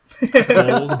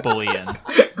 Gold bullion.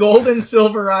 Gold and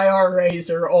silver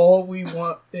IRAs are all we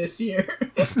want this year.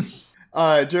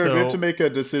 Jared, we have to make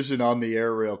a decision on the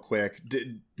air real quick.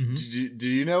 Do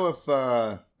you know if...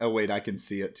 oh, wait, I can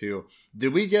see it too.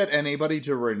 Did we get anybody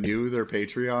to renew their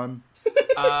Patreon?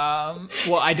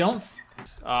 Well, I don't.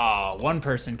 Oh, one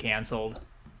person canceled.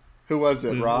 Who was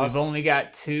it, Ross? We've only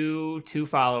got two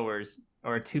followers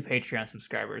or 2 Patreon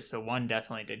subscribers, so one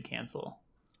definitely did cancel.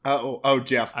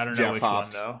 Jeff. I don't know Jeff which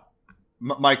hopped. one though.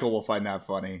 Michael will find that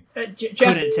funny.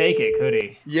 Couldn't take it, could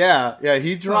he? Yeah,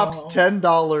 he drops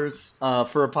 $10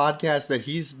 for a podcast that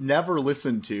he's never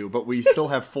listened to, but we still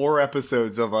have 4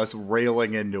 episodes of us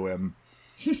railing into him.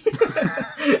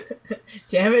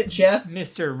 Damn it, Jeff.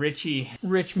 Mr.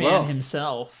 Rich man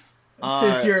himself.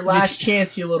 This is your last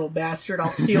chance, you little bastard.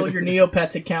 I'll steal your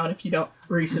Neopets account if you don't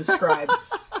resubscribe.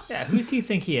 Yeah, who's he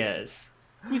think he is?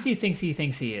 Who's he thinks he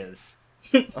is?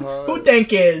 Who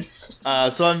think is?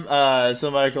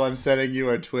 So Michael, I'm sending you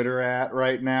a Twitter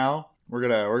right now. We're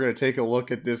gonna take a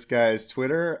look at this guy's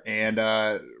Twitter and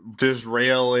just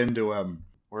rail into him.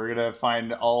 We're gonna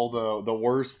find all the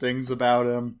worst things about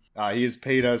him. He's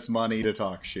paid us money to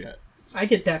talk shit. I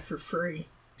get that for free.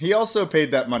 He also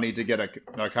paid that money to get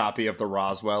a copy of the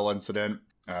Roswell incident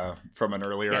from an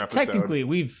earlier episode. Technically,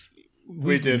 we've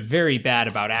been very bad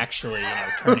about actually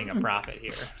turning a profit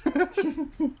here.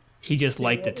 He just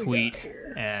liked a tweet,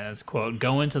 and it's, quote,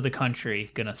 "Go into the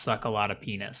country, gonna suck a lot of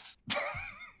penis."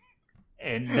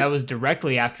 And that was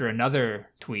directly after another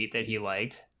tweet that he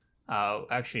liked,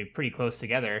 actually pretty close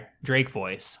together. Drake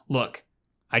voice, "Look,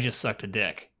 I just sucked a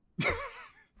dick."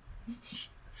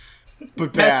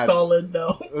 But that's solid,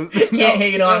 though. Can't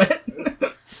hate on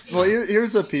it. Well,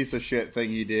 here's a piece of shit thing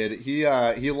he did.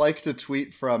 He liked a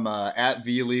tweet from at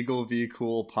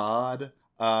 @VLegalVCoolPod.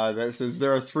 That says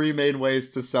there are 3 main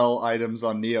ways to sell items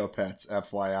on Neopets,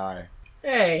 FYI.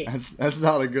 Hey, that's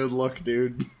not a good look,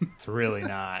 dude. It's really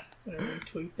not. I'm gonna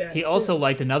retweet that he also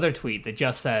liked another tweet that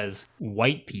just says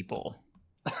 "white people."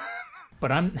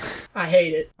 But I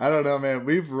hate it. I don't know, man.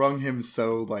 We've wrung him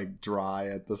so dry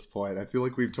at this point. I feel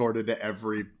like we've torn into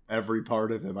every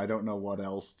part of him. I don't know what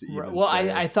else to even well,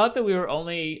 say. I thought that we were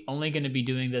only going to be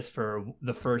doing this for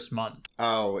the first month.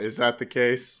 Oh, is that the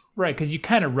case? Right, because you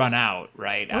kind of run out,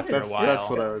 right, after a while. That's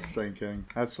what I was thinking.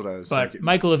 But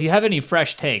Michael, if you have any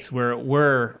fresh takes,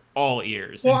 we're all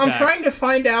ears. Well, I'm trying to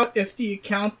find out if the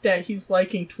account that he's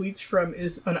liking tweets from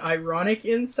is an ironic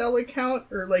incel account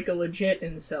or like a legit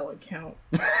incel account.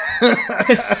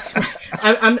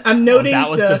 I'm noting that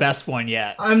was the best one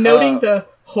yet. I'm noting the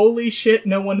 "holy shit,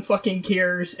 no one fucking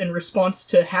cares" in response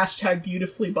to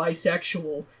 #beautifully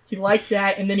bisexual. He liked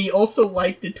that, and then he also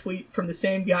liked the tweet from the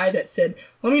same guy that said,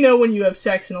 "Let me know when you have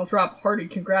sex and I'll drop hearty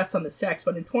congrats on the sex,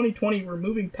 but in 2020 we're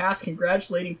moving past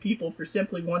congratulating people for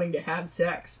simply wanting to have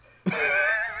sex."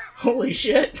 Holy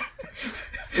shit.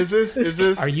 Is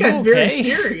this Are you guy's okay? very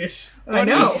serious. I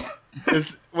know.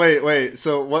 Wait,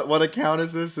 so what account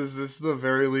is this? Is this the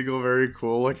Very Legal Very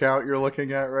Cool account you're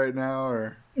looking at right now,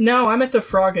 or? No, I'm at the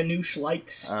Froganoosh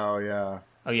likes. Oh yeah,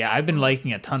 I've been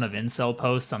liking a ton of incel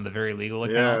posts on the Very Legal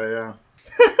account. Yeah.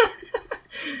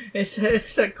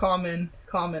 It's a common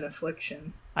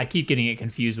affliction. I keep getting it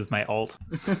confused with my alt.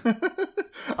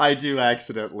 I do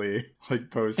accidentally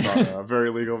post on Very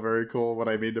Legal Very Cool when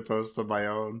I mean to post on my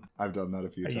own. I've done that a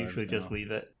few times. I usually just leave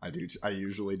it. I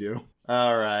usually do.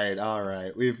 All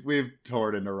right. We've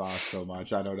torn into Ross so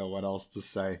much. I don't know what else to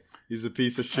say. He's a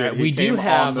piece of shit. We came do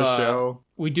have on the show.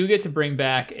 We do get to bring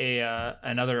back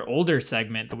another older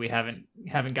segment that we haven't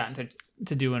gotten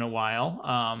to do in a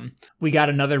while. We got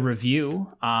another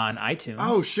review on iTunes.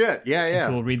 Oh shit! Yeah.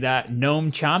 So we'll read that.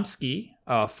 Noam Chomsky,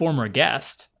 a former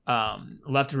guest,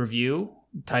 left a review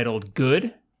titled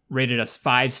 "Good," rated us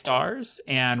 5 stars,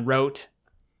 and wrote,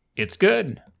 "It's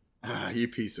good." You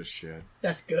piece of shit.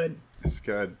 That's good. It's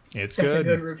good. That's a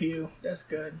good review. That's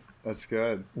good. That's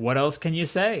good. What else can you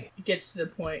say? It gets to the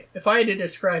point. If I had to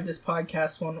describe this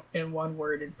podcast in one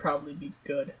word, it'd probably be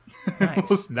good.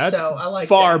 Nice. That's so, I like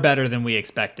far that. better than we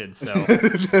expected. So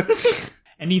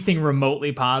anything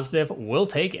remotely positive, we'll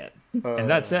take it. And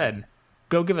that said,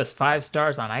 go give us 5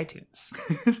 stars on iTunes.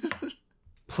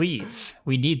 Please.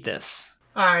 We need this.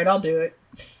 All right, I'll do it.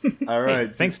 All right.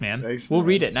 Hey, thanks, man. We'll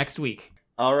read it next week.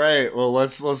 All right. Well,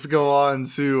 let's go on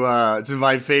to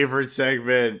my favorite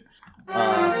segment.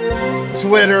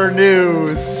 Twitter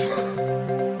news.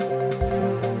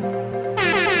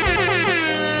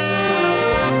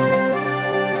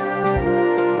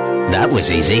 That was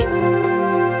easy.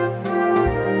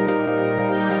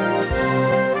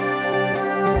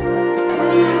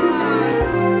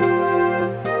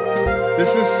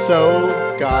 This is so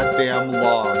goddamn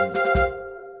long.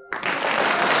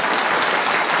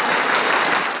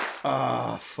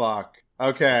 Ah, fuck.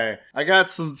 Okay, I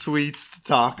got some tweets to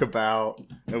talk about,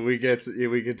 and we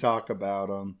can talk about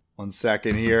them. 1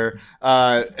 second here.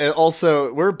 And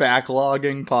also, we're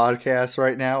backlogging podcasts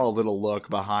right now. A little look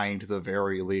behind the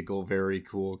very legal, very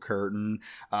cool curtain.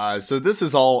 So this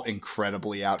is all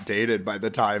incredibly outdated by the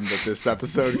time that this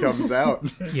episode comes out.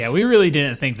 Yeah, we really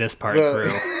didn't think this part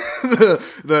through.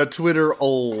 The Twitter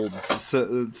olds.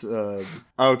 So,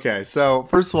 okay, so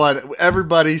first one,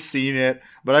 everybody's seen it,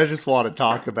 but I just want to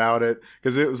talk about it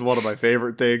because it was one of my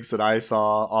favorite things that I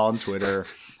saw on Twitter.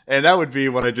 And that would be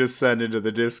what I just sent into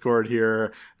the Discord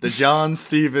here. The John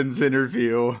Stevens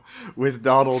interview with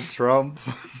Donald Trump.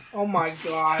 Oh my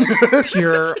god.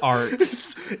 Pure art.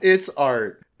 It's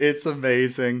art. It's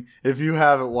amazing. If you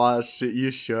haven't watched it,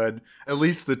 you should. At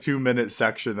least the 2-minute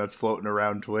section that's floating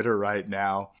around Twitter right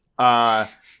now.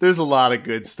 There's a lot of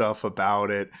good stuff about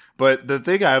it. But the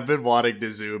thing I've been wanting to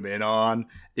zoom in on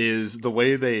is the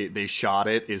way they shot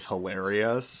it is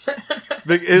hilarious.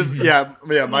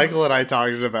 Michael and I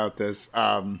talked about this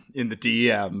in the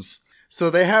DMs. So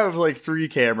they have like 3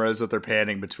 cameras that they're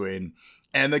panning between.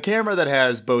 And the camera that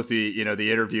has both the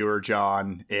interviewer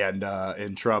John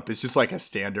and Trump is just like a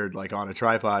standard, like on a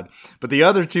tripod. But the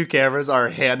other 2 cameras are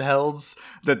handhelds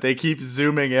that they keep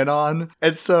zooming in on.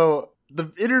 And so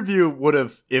the interview would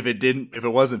have, if it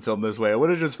wasn't filmed this way, it would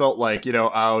have just felt like,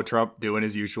 Trump doing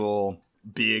his usual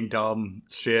being dumb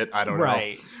shit. I don't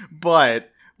know. But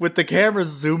with the cameras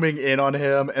zooming in on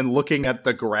him and looking at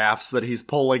the graphs that he's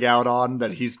pulling out on,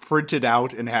 that he's printed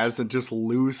out and has in just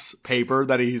loose paper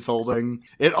that he's holding,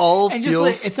 it all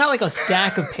feels... it's not like a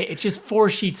stack of paper. It's just 4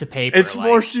 sheets of paper. It's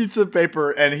 4 sheets of paper,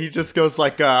 and he just goes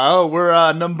like,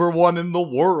 we're number 1 in the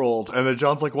world. And then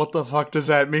John's like, what the fuck does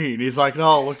that mean? He's like,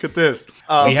 no, look at this.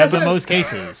 We have the most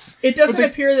cases. It doesn't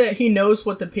appear that he knows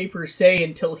what the papers say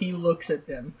until he looks at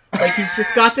them. Like, he's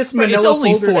just got this manila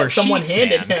folder that someone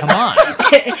handed him. Come on.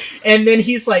 And then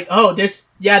he's like, "Oh, this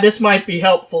might be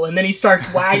helpful." And then he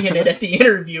starts wagging it at the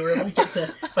interviewer like it's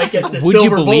a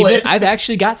silver bullet. It? I've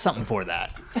actually got something for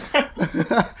that.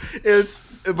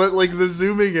 But like the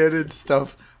zooming in and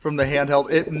stuff from the handheld,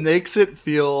 it makes it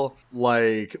feel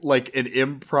like an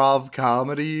improv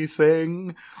comedy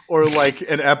thing or like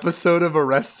an episode of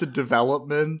Arrested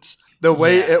Development. The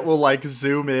way it will like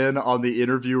zoom in on the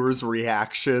interviewer's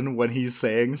reaction when he's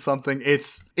saying something,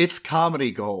 it's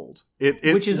comedy gold.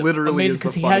 Which is literally amazing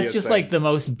because he has just like the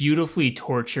most beautifully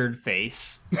tortured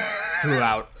face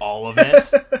throughout all of it,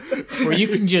 where you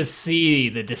can just see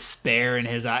the despair in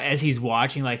his eye as he's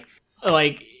watching. Like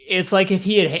it's like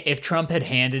if Trump had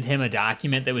handed him a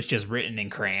document that was just written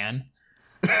in crayon.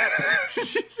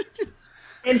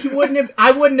 And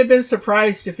I wouldn't have been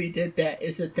surprised if he did that,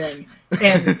 is the thing.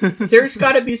 And there's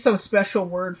got to be some special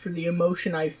word for the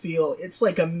emotion I feel. It's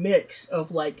like a mix of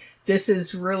like, this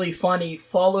is really funny,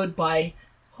 followed by,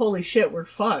 holy shit, we're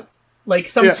fucked. Like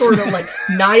some sort of like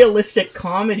nihilistic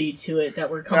comedy to it that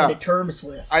we're coming to terms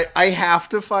with. I have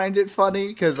to find it funny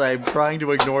because I'm trying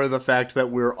to ignore the fact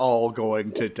that we're all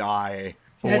going to die.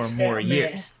 4 more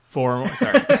years. 4 more,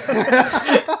 sorry.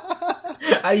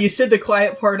 You said the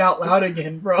quiet part out loud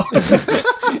again, bro.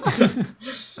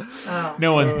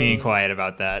 No one's being quiet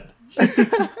about that.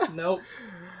 Nope.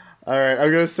 All right,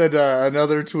 I'm going to send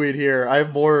another tweet here. I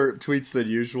have more tweets than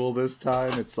usual this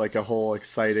time. It's like a whole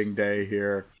exciting day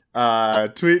here.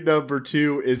 Tweet number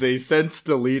 2 is a since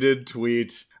deleted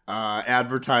tweet,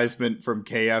 advertisement from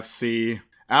KFC.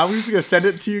 I'm just going to send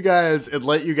it to you guys and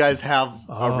let you guys have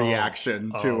a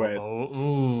reaction to it.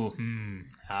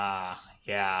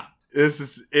 Yeah.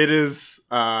 It is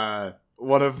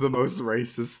one of the most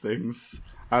racist things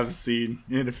I've seen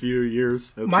in a few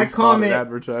years. My comment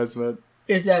advertisement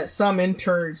is that some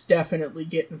interns definitely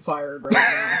getting fired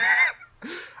right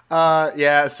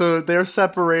now. So they're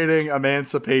separating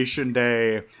Emancipation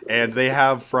Day, and they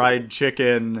have fried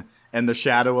chicken, and the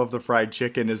shadow of the fried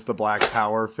chicken is the Black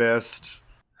Power fist.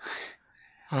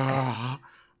 I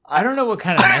don't know what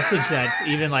kind of message that's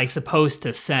even like supposed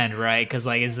to send, right? Because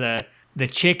like is the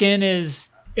chicken is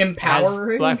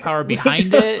empowering, has Black Power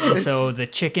behind it, and so the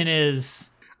chicken is.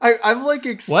 I'm like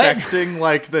expecting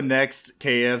like the next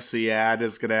KFC ad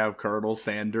is gonna have Colonel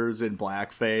Sanders in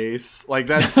blackface. Like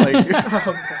that's like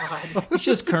oh god, it's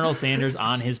just Colonel Sanders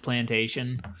on his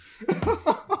plantation.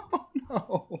 Oh,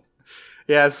 no.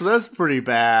 Yeah, so that's pretty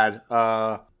bad.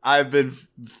 I've been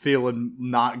feeling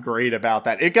not great about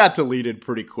that. It got deleted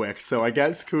pretty quick, so I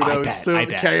guess kudos to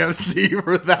KFC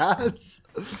for that.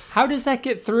 How does that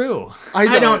get through?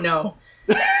 I don't know.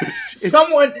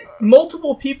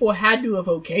 Multiple people had to have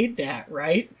okayed that,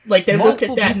 right? Like, they looked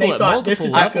at that and they thought, this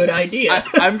is a good idea.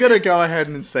 I'm going to go ahead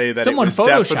and say that someone it was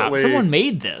photoshopped. Someone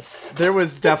made this. There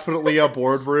was definitely a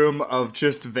boardroom of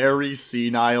just very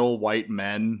senile white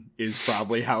men is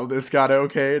probably how this got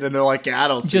okayed. And they're like, yeah, I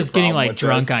don't see just getting, like,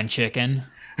 drunk this. on chicken.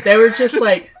 They were just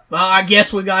like, well, I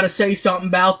guess we got to say something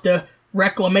about the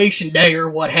Reclamation Day or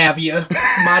what have you.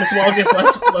 Might as well just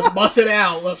let's bust it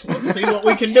out. Let's see what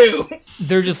we can do.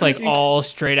 They're just like all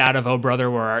straight out of "Oh Brother,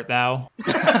 Where Art Thou."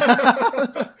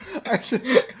 I'll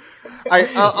go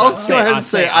ahead and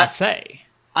say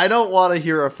I don't want to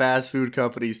hear a fast food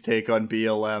company's take on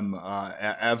BLM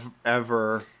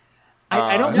ever.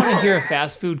 I don't want to hear a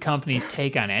fast food company's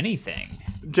take on anything.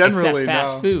 Generally, except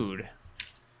fast food.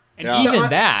 And even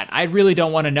that, I really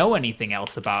don't want to know anything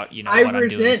else about, what I'm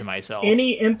doing to myself.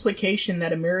 Any implication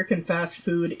that American fast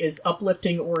food is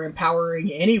uplifting or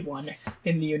empowering anyone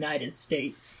in the United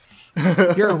States.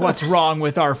 You're what's wrong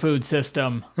with our food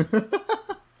system.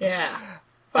 Yeah.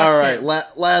 All right,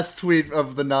 last tweet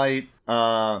of the night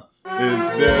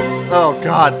is this. Oh,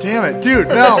 God damn it. Dude,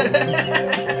 no.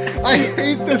 I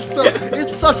hate this song.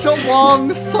 It's such a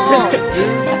long song,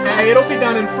 dude. Hey, it'll be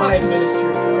done in 5 minutes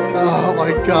or so. Oh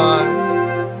my god.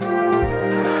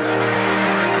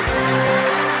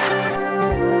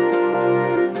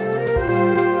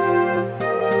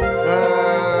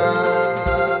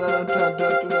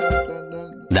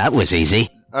 That was easy.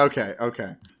 Okay.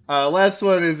 Last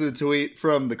one is a tweet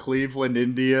from the Cleveland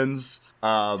Indians.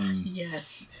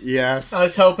 Yes. I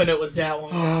was hoping it was that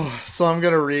one. So I'm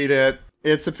gonna read it.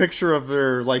 It's a picture of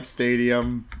their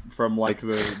stadium from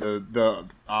the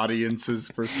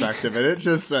audience's perspective, and it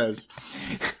just says,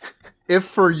 "If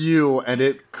for you and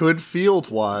it could field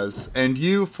was, and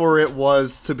you for it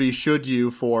was to be should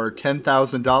you for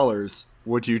 $10,000,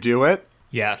 would you do it?"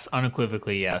 Yes,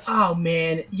 unequivocally yes. Oh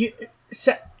man,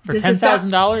 for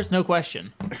 $10,000, no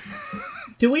question.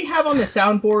 Do we have on the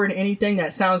soundboard anything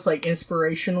that sounds like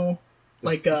inspirational?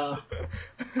 Oh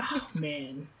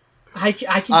man. I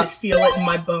can just feel it in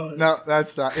my bones. No,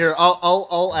 that's not. Here,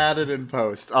 I'll add it in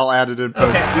post. Okay, all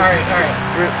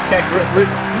right. Check this.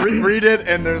 Read it,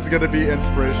 and there's gonna be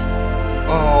inspiration.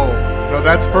 Oh no,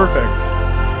 that's perfect.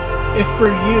 If for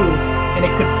you and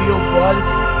it could field was,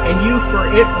 and you for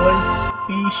it was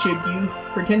be should you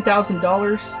for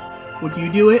 $10,000, would you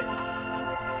do it?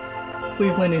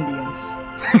 Cleveland Indians.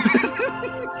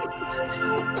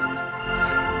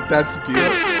 That's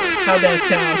beautiful. How'd that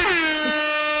sound?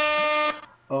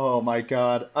 Oh my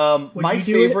god. My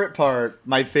favorite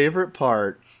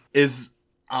part is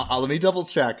let me double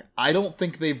check. I don't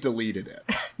think they've deleted it.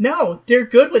 No, they're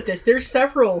good with this. There's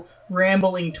several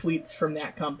rambling tweets from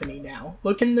that company now.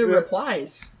 Look in the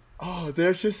replies. Oh,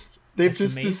 they've just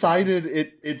decided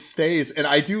it stays, and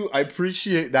I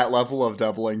appreciate that level of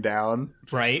doubling down.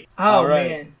 Right? Oh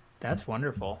man. That's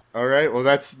wonderful. All right, well,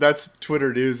 that's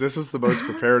Twitter news. This was the most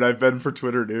prepared I've been for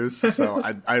Twitter news, so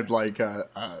I'd like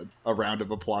a round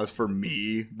of applause for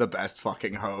me, the best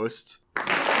fucking host.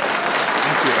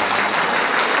 Thank you.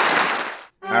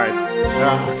 All right.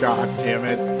 Oh, god damn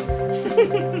it.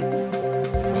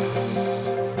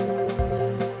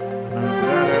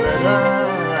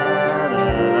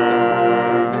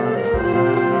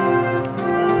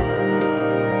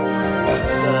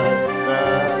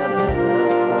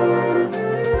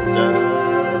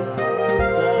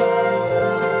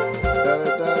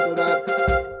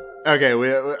 Okay,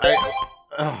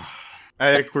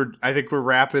 I think we're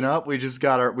wrapping up. We just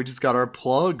got our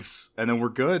plugs, and then we're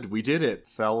good. We did it,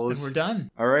 fellas. And we're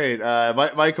done. All right,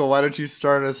 Michael, why don't you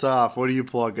start us off? What are you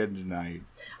plugging tonight?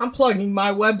 I'm plugging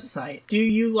my website. Do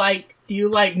you like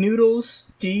noodles?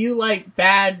 Do you like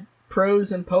bad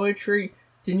prose and poetry?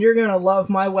 Then you're gonna love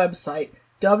my website.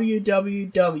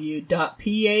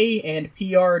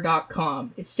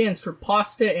 www.paandpr.com. It stands for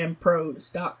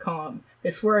pastaandprose.com.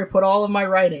 It's where I put all of my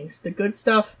writings. The good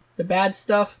stuff, the bad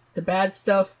stuff, and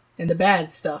the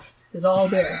bad stuff is all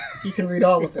there. You can read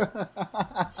all of it.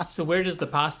 So where does the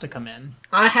pasta come in?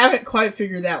 I haven't quite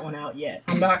figured that one out yet.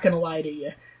 I'm not going to lie to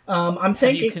you. I'm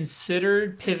thinking... Have you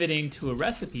considered pivoting to a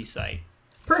recipe site?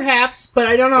 Perhaps, but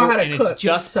I don't know how to cook. It's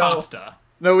just pasta.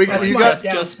 No, you got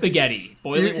just spaghetti,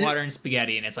 boiling water and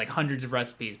spaghetti, and it's like hundreds of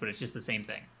recipes, but it's just the same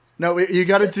thing. No, you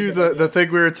got to do the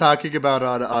thing we were talking about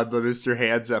on the Mr.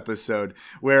 Hands episode,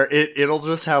 where it'll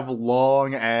just have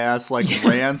long ass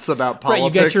rants about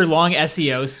politics. Right, you get your long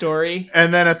SEO story,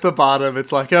 and then at the bottom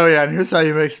it's like, oh yeah, and here's how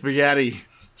you make spaghetti.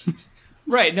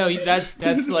 Right. No,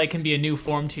 that's like can be a new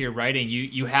form to your writing.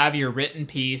 You have your written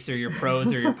piece or your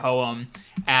prose or your poem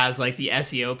as like the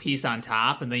SEO piece on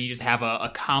top, and then you just have a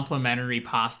complimentary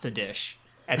pasta dish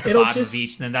at the bottom of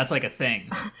each, and then that's like a thing.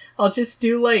 I'll just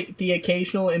do like the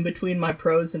occasional in between my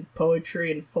prose and poetry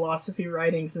and philosophy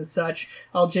writings and such.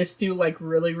 I'll just do like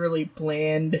really, really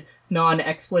bland,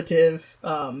 non-expletive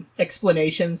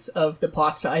explanations of the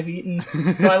pasta I've eaten.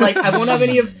 So I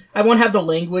won't have the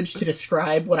language to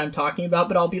describe what I'm talking about,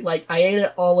 but I'll be like, I ate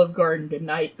at Olive Garden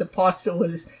tonight. The pasta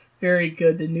was very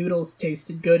good. The noodles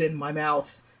tasted good in my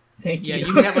mouth. Thank you. Yeah,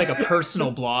 you can have like a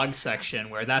personal blog section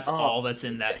where that's all that's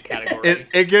in that category.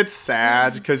 It gets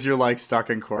sad because you're like stuck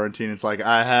in quarantine. It's like,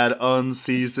 I had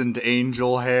unseasoned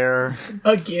angel hair.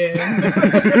 Again.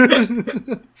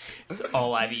 It's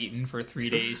all I've eaten for 3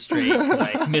 days straight.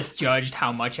 Like, misjudged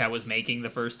how much I was making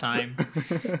the first time.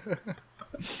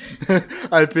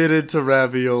 I bit into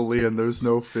ravioli and there's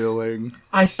no filling.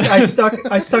 I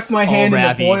stuck my hand in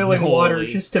the boiling water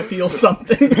just to feel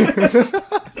something.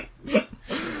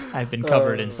 I've been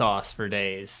covered in sauce for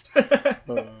days.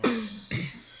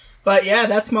 But yeah,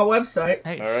 that's my website.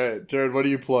 Nice. All right, Jared, what are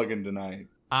you plugging tonight?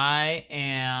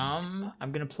 I'm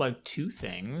going to plug two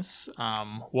things.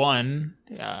 One,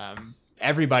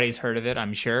 everybody's heard of it,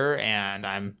 I'm sure, and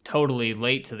I'm totally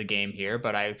late to the game here,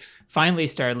 but I finally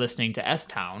started listening to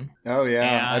S-Town. Oh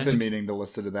yeah, I've been meaning to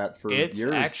listen to that for years. It's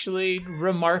actually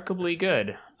remarkably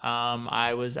good.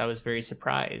 I was very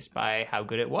surprised by how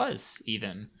good it was,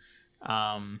 even.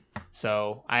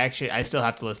 So I still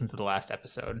have to listen to the last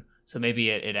episode, so maybe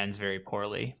it ends very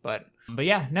poorly, but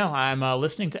yeah, no, I'm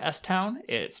listening to S-Town.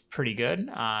 It's pretty good.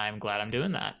 I'm glad I'm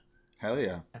doing that. Hell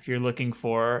yeah. If you're looking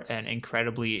for an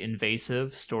incredibly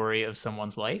invasive story of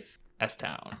someone's life,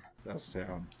 S-Town.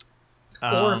 S-Town.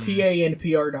 Or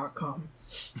PANPR.com.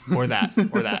 Or that.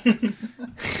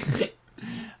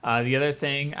 The other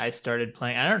thing I started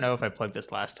playing, I don't know if I plugged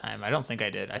this last time. I don't think I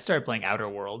did. I started playing Outer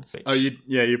Worlds.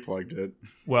 You plugged it.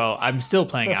 Well, I'm still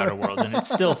playing Outer Worlds, and it's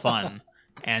still fun.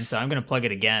 And so I'm going to plug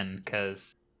it again,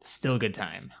 because it's still a good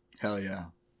time. Hell yeah.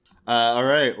 All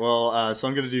right. Well, so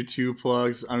I'm going to do two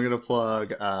plugs. I'm going to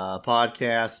plug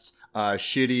podcast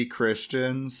Shitty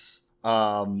Christians.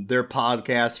 They're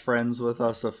podcast friends with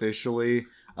us officially.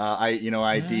 I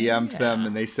DM'd them,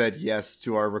 and they said yes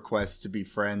to our request to be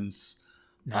friends.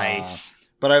 Nice.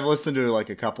 But I've listened to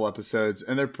like a couple episodes,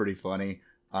 and they're pretty funny.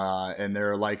 And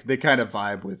they're like, they kind of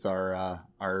vibe with our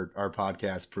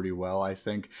podcast pretty well, I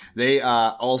think. They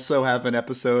also have an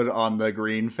episode on the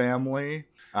Green family,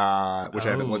 which I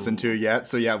haven't listened to yet.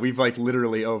 So yeah, we've like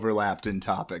literally overlapped in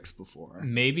topics before.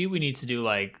 Maybe we need to do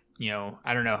like,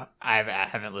 I don't know. I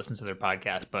haven't listened to their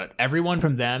podcast, but everyone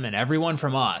from them and everyone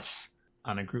from us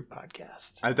on a group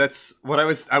podcast. That's what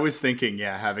I was thinking.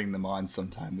 Yeah, having them on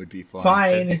sometime would be fun.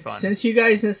 Fine. Since you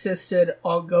guys insisted,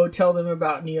 I'll go tell them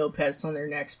about Neopets on their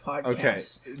next podcast. Okay.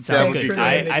 Sounds good.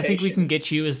 I think we can get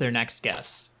you as their next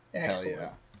guest. Excellent.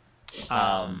 Hell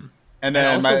yeah. And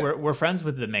then also we're friends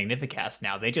with the Magnificast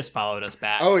now. They just followed us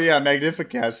back. Oh yeah,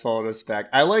 Magnificast followed us back.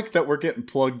 I like that we're getting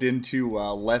plugged into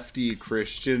lefty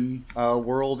Christian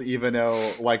world, even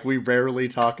though like we rarely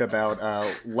talk about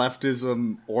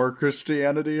leftism or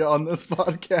Christianity on this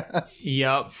podcast.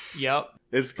 Yep.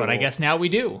 It's cool. But I guess now we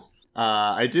do.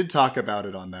 I did talk about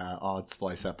it on that Odd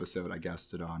Splice episode I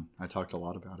guested on. I talked a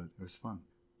lot about it. It was fun.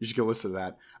 You should go listen to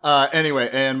that. Anyway,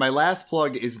 and my last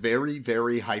plug is very,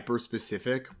 very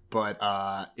hyper-specific, but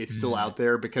it's still out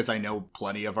there because I know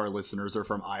plenty of our listeners are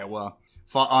from Iowa.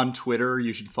 On Twitter,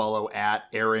 you should follow at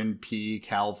Aaron P.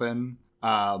 Calvin.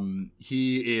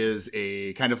 He is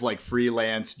a kind of like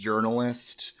freelance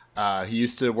journalist. He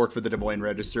used to work for the Des Moines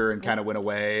Register and kind of went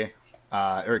away.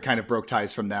 Or kind of broke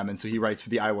ties from them, and so he writes for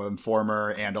the Iowa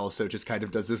Informer and also just kind of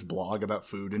does this blog about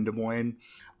food in Des Moines.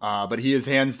 But he is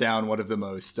hands down one of the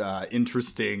most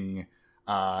interesting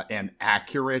and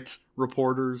accurate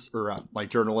reporters or like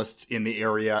journalists in the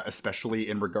area, especially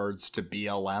in regards to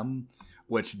BLM,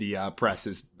 which the press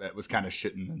was kind of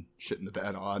shitting the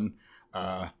bed on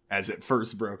as it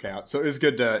first broke out. So it was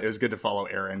good to follow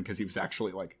Aaron because he was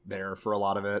actually like there for a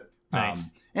lot of it. Nice.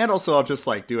 And also I'll just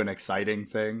like do an exciting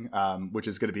thing, which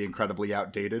is going to be incredibly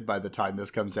outdated by the time this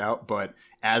comes out. But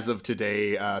as of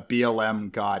today,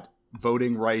 BLM got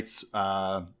voting rights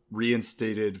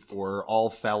reinstated for all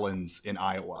felons in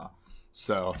Iowa.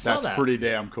 So that's pretty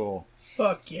damn cool.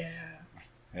 Fuck yeah.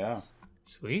 Yeah.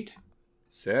 Sweet.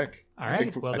 Sick. All right. I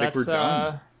think we're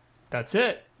done. That's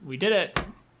it. We did it.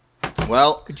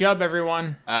 Well, good job,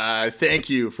 everyone. Thank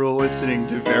you for listening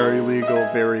to Very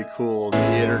Legal, Very Cool,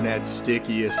 the internet's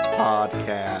stickiest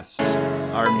podcast.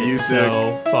 Our music,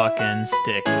 so fucking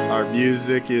sticky. Our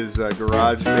music is a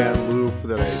GarageBand loop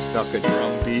that I stuck a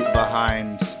drum beat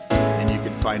behind, and you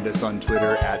can find us on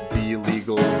Twitter at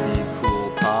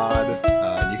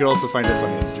VLegalVCoolPod. You can also find us on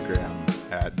Instagram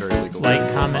at VeryLegal. Like,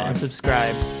 comment, and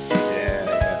subscribe.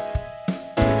 Yeah.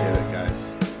 We did it,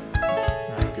 guys.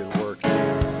 Nice. Good work,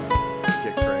 team. Let's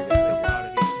get Craig out So of here. proud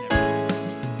of each and every.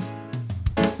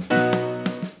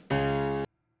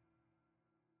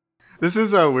 This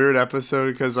is a weird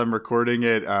episode because I'm recording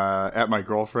it at my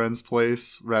girlfriend's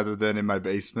place rather than in my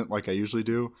basement like I usually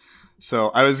do. So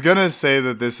I was going to say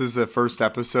that this is the first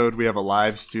episode we have a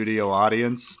live studio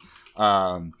audience,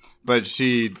 but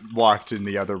she walked in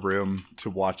the other room to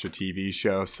watch a TV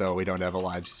show, so we don't have a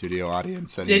live studio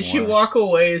audience anymore. Did she walk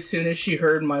away as soon as she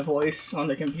heard my voice on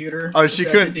the computer? Oh, she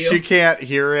couldn't. She can't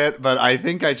hear it, but I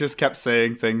think I just kept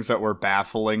saying things that were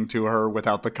baffling to her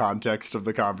without the context of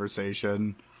the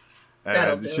conversation.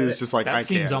 And she was just like, that I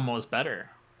seems can't. almost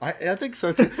better. I think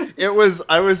so too.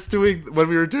 I was doing, when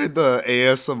we were doing the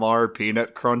ASMR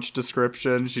peanut crunch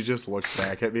description, she just looked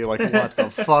back at me like, what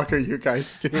the fuck are you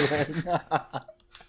guys doing?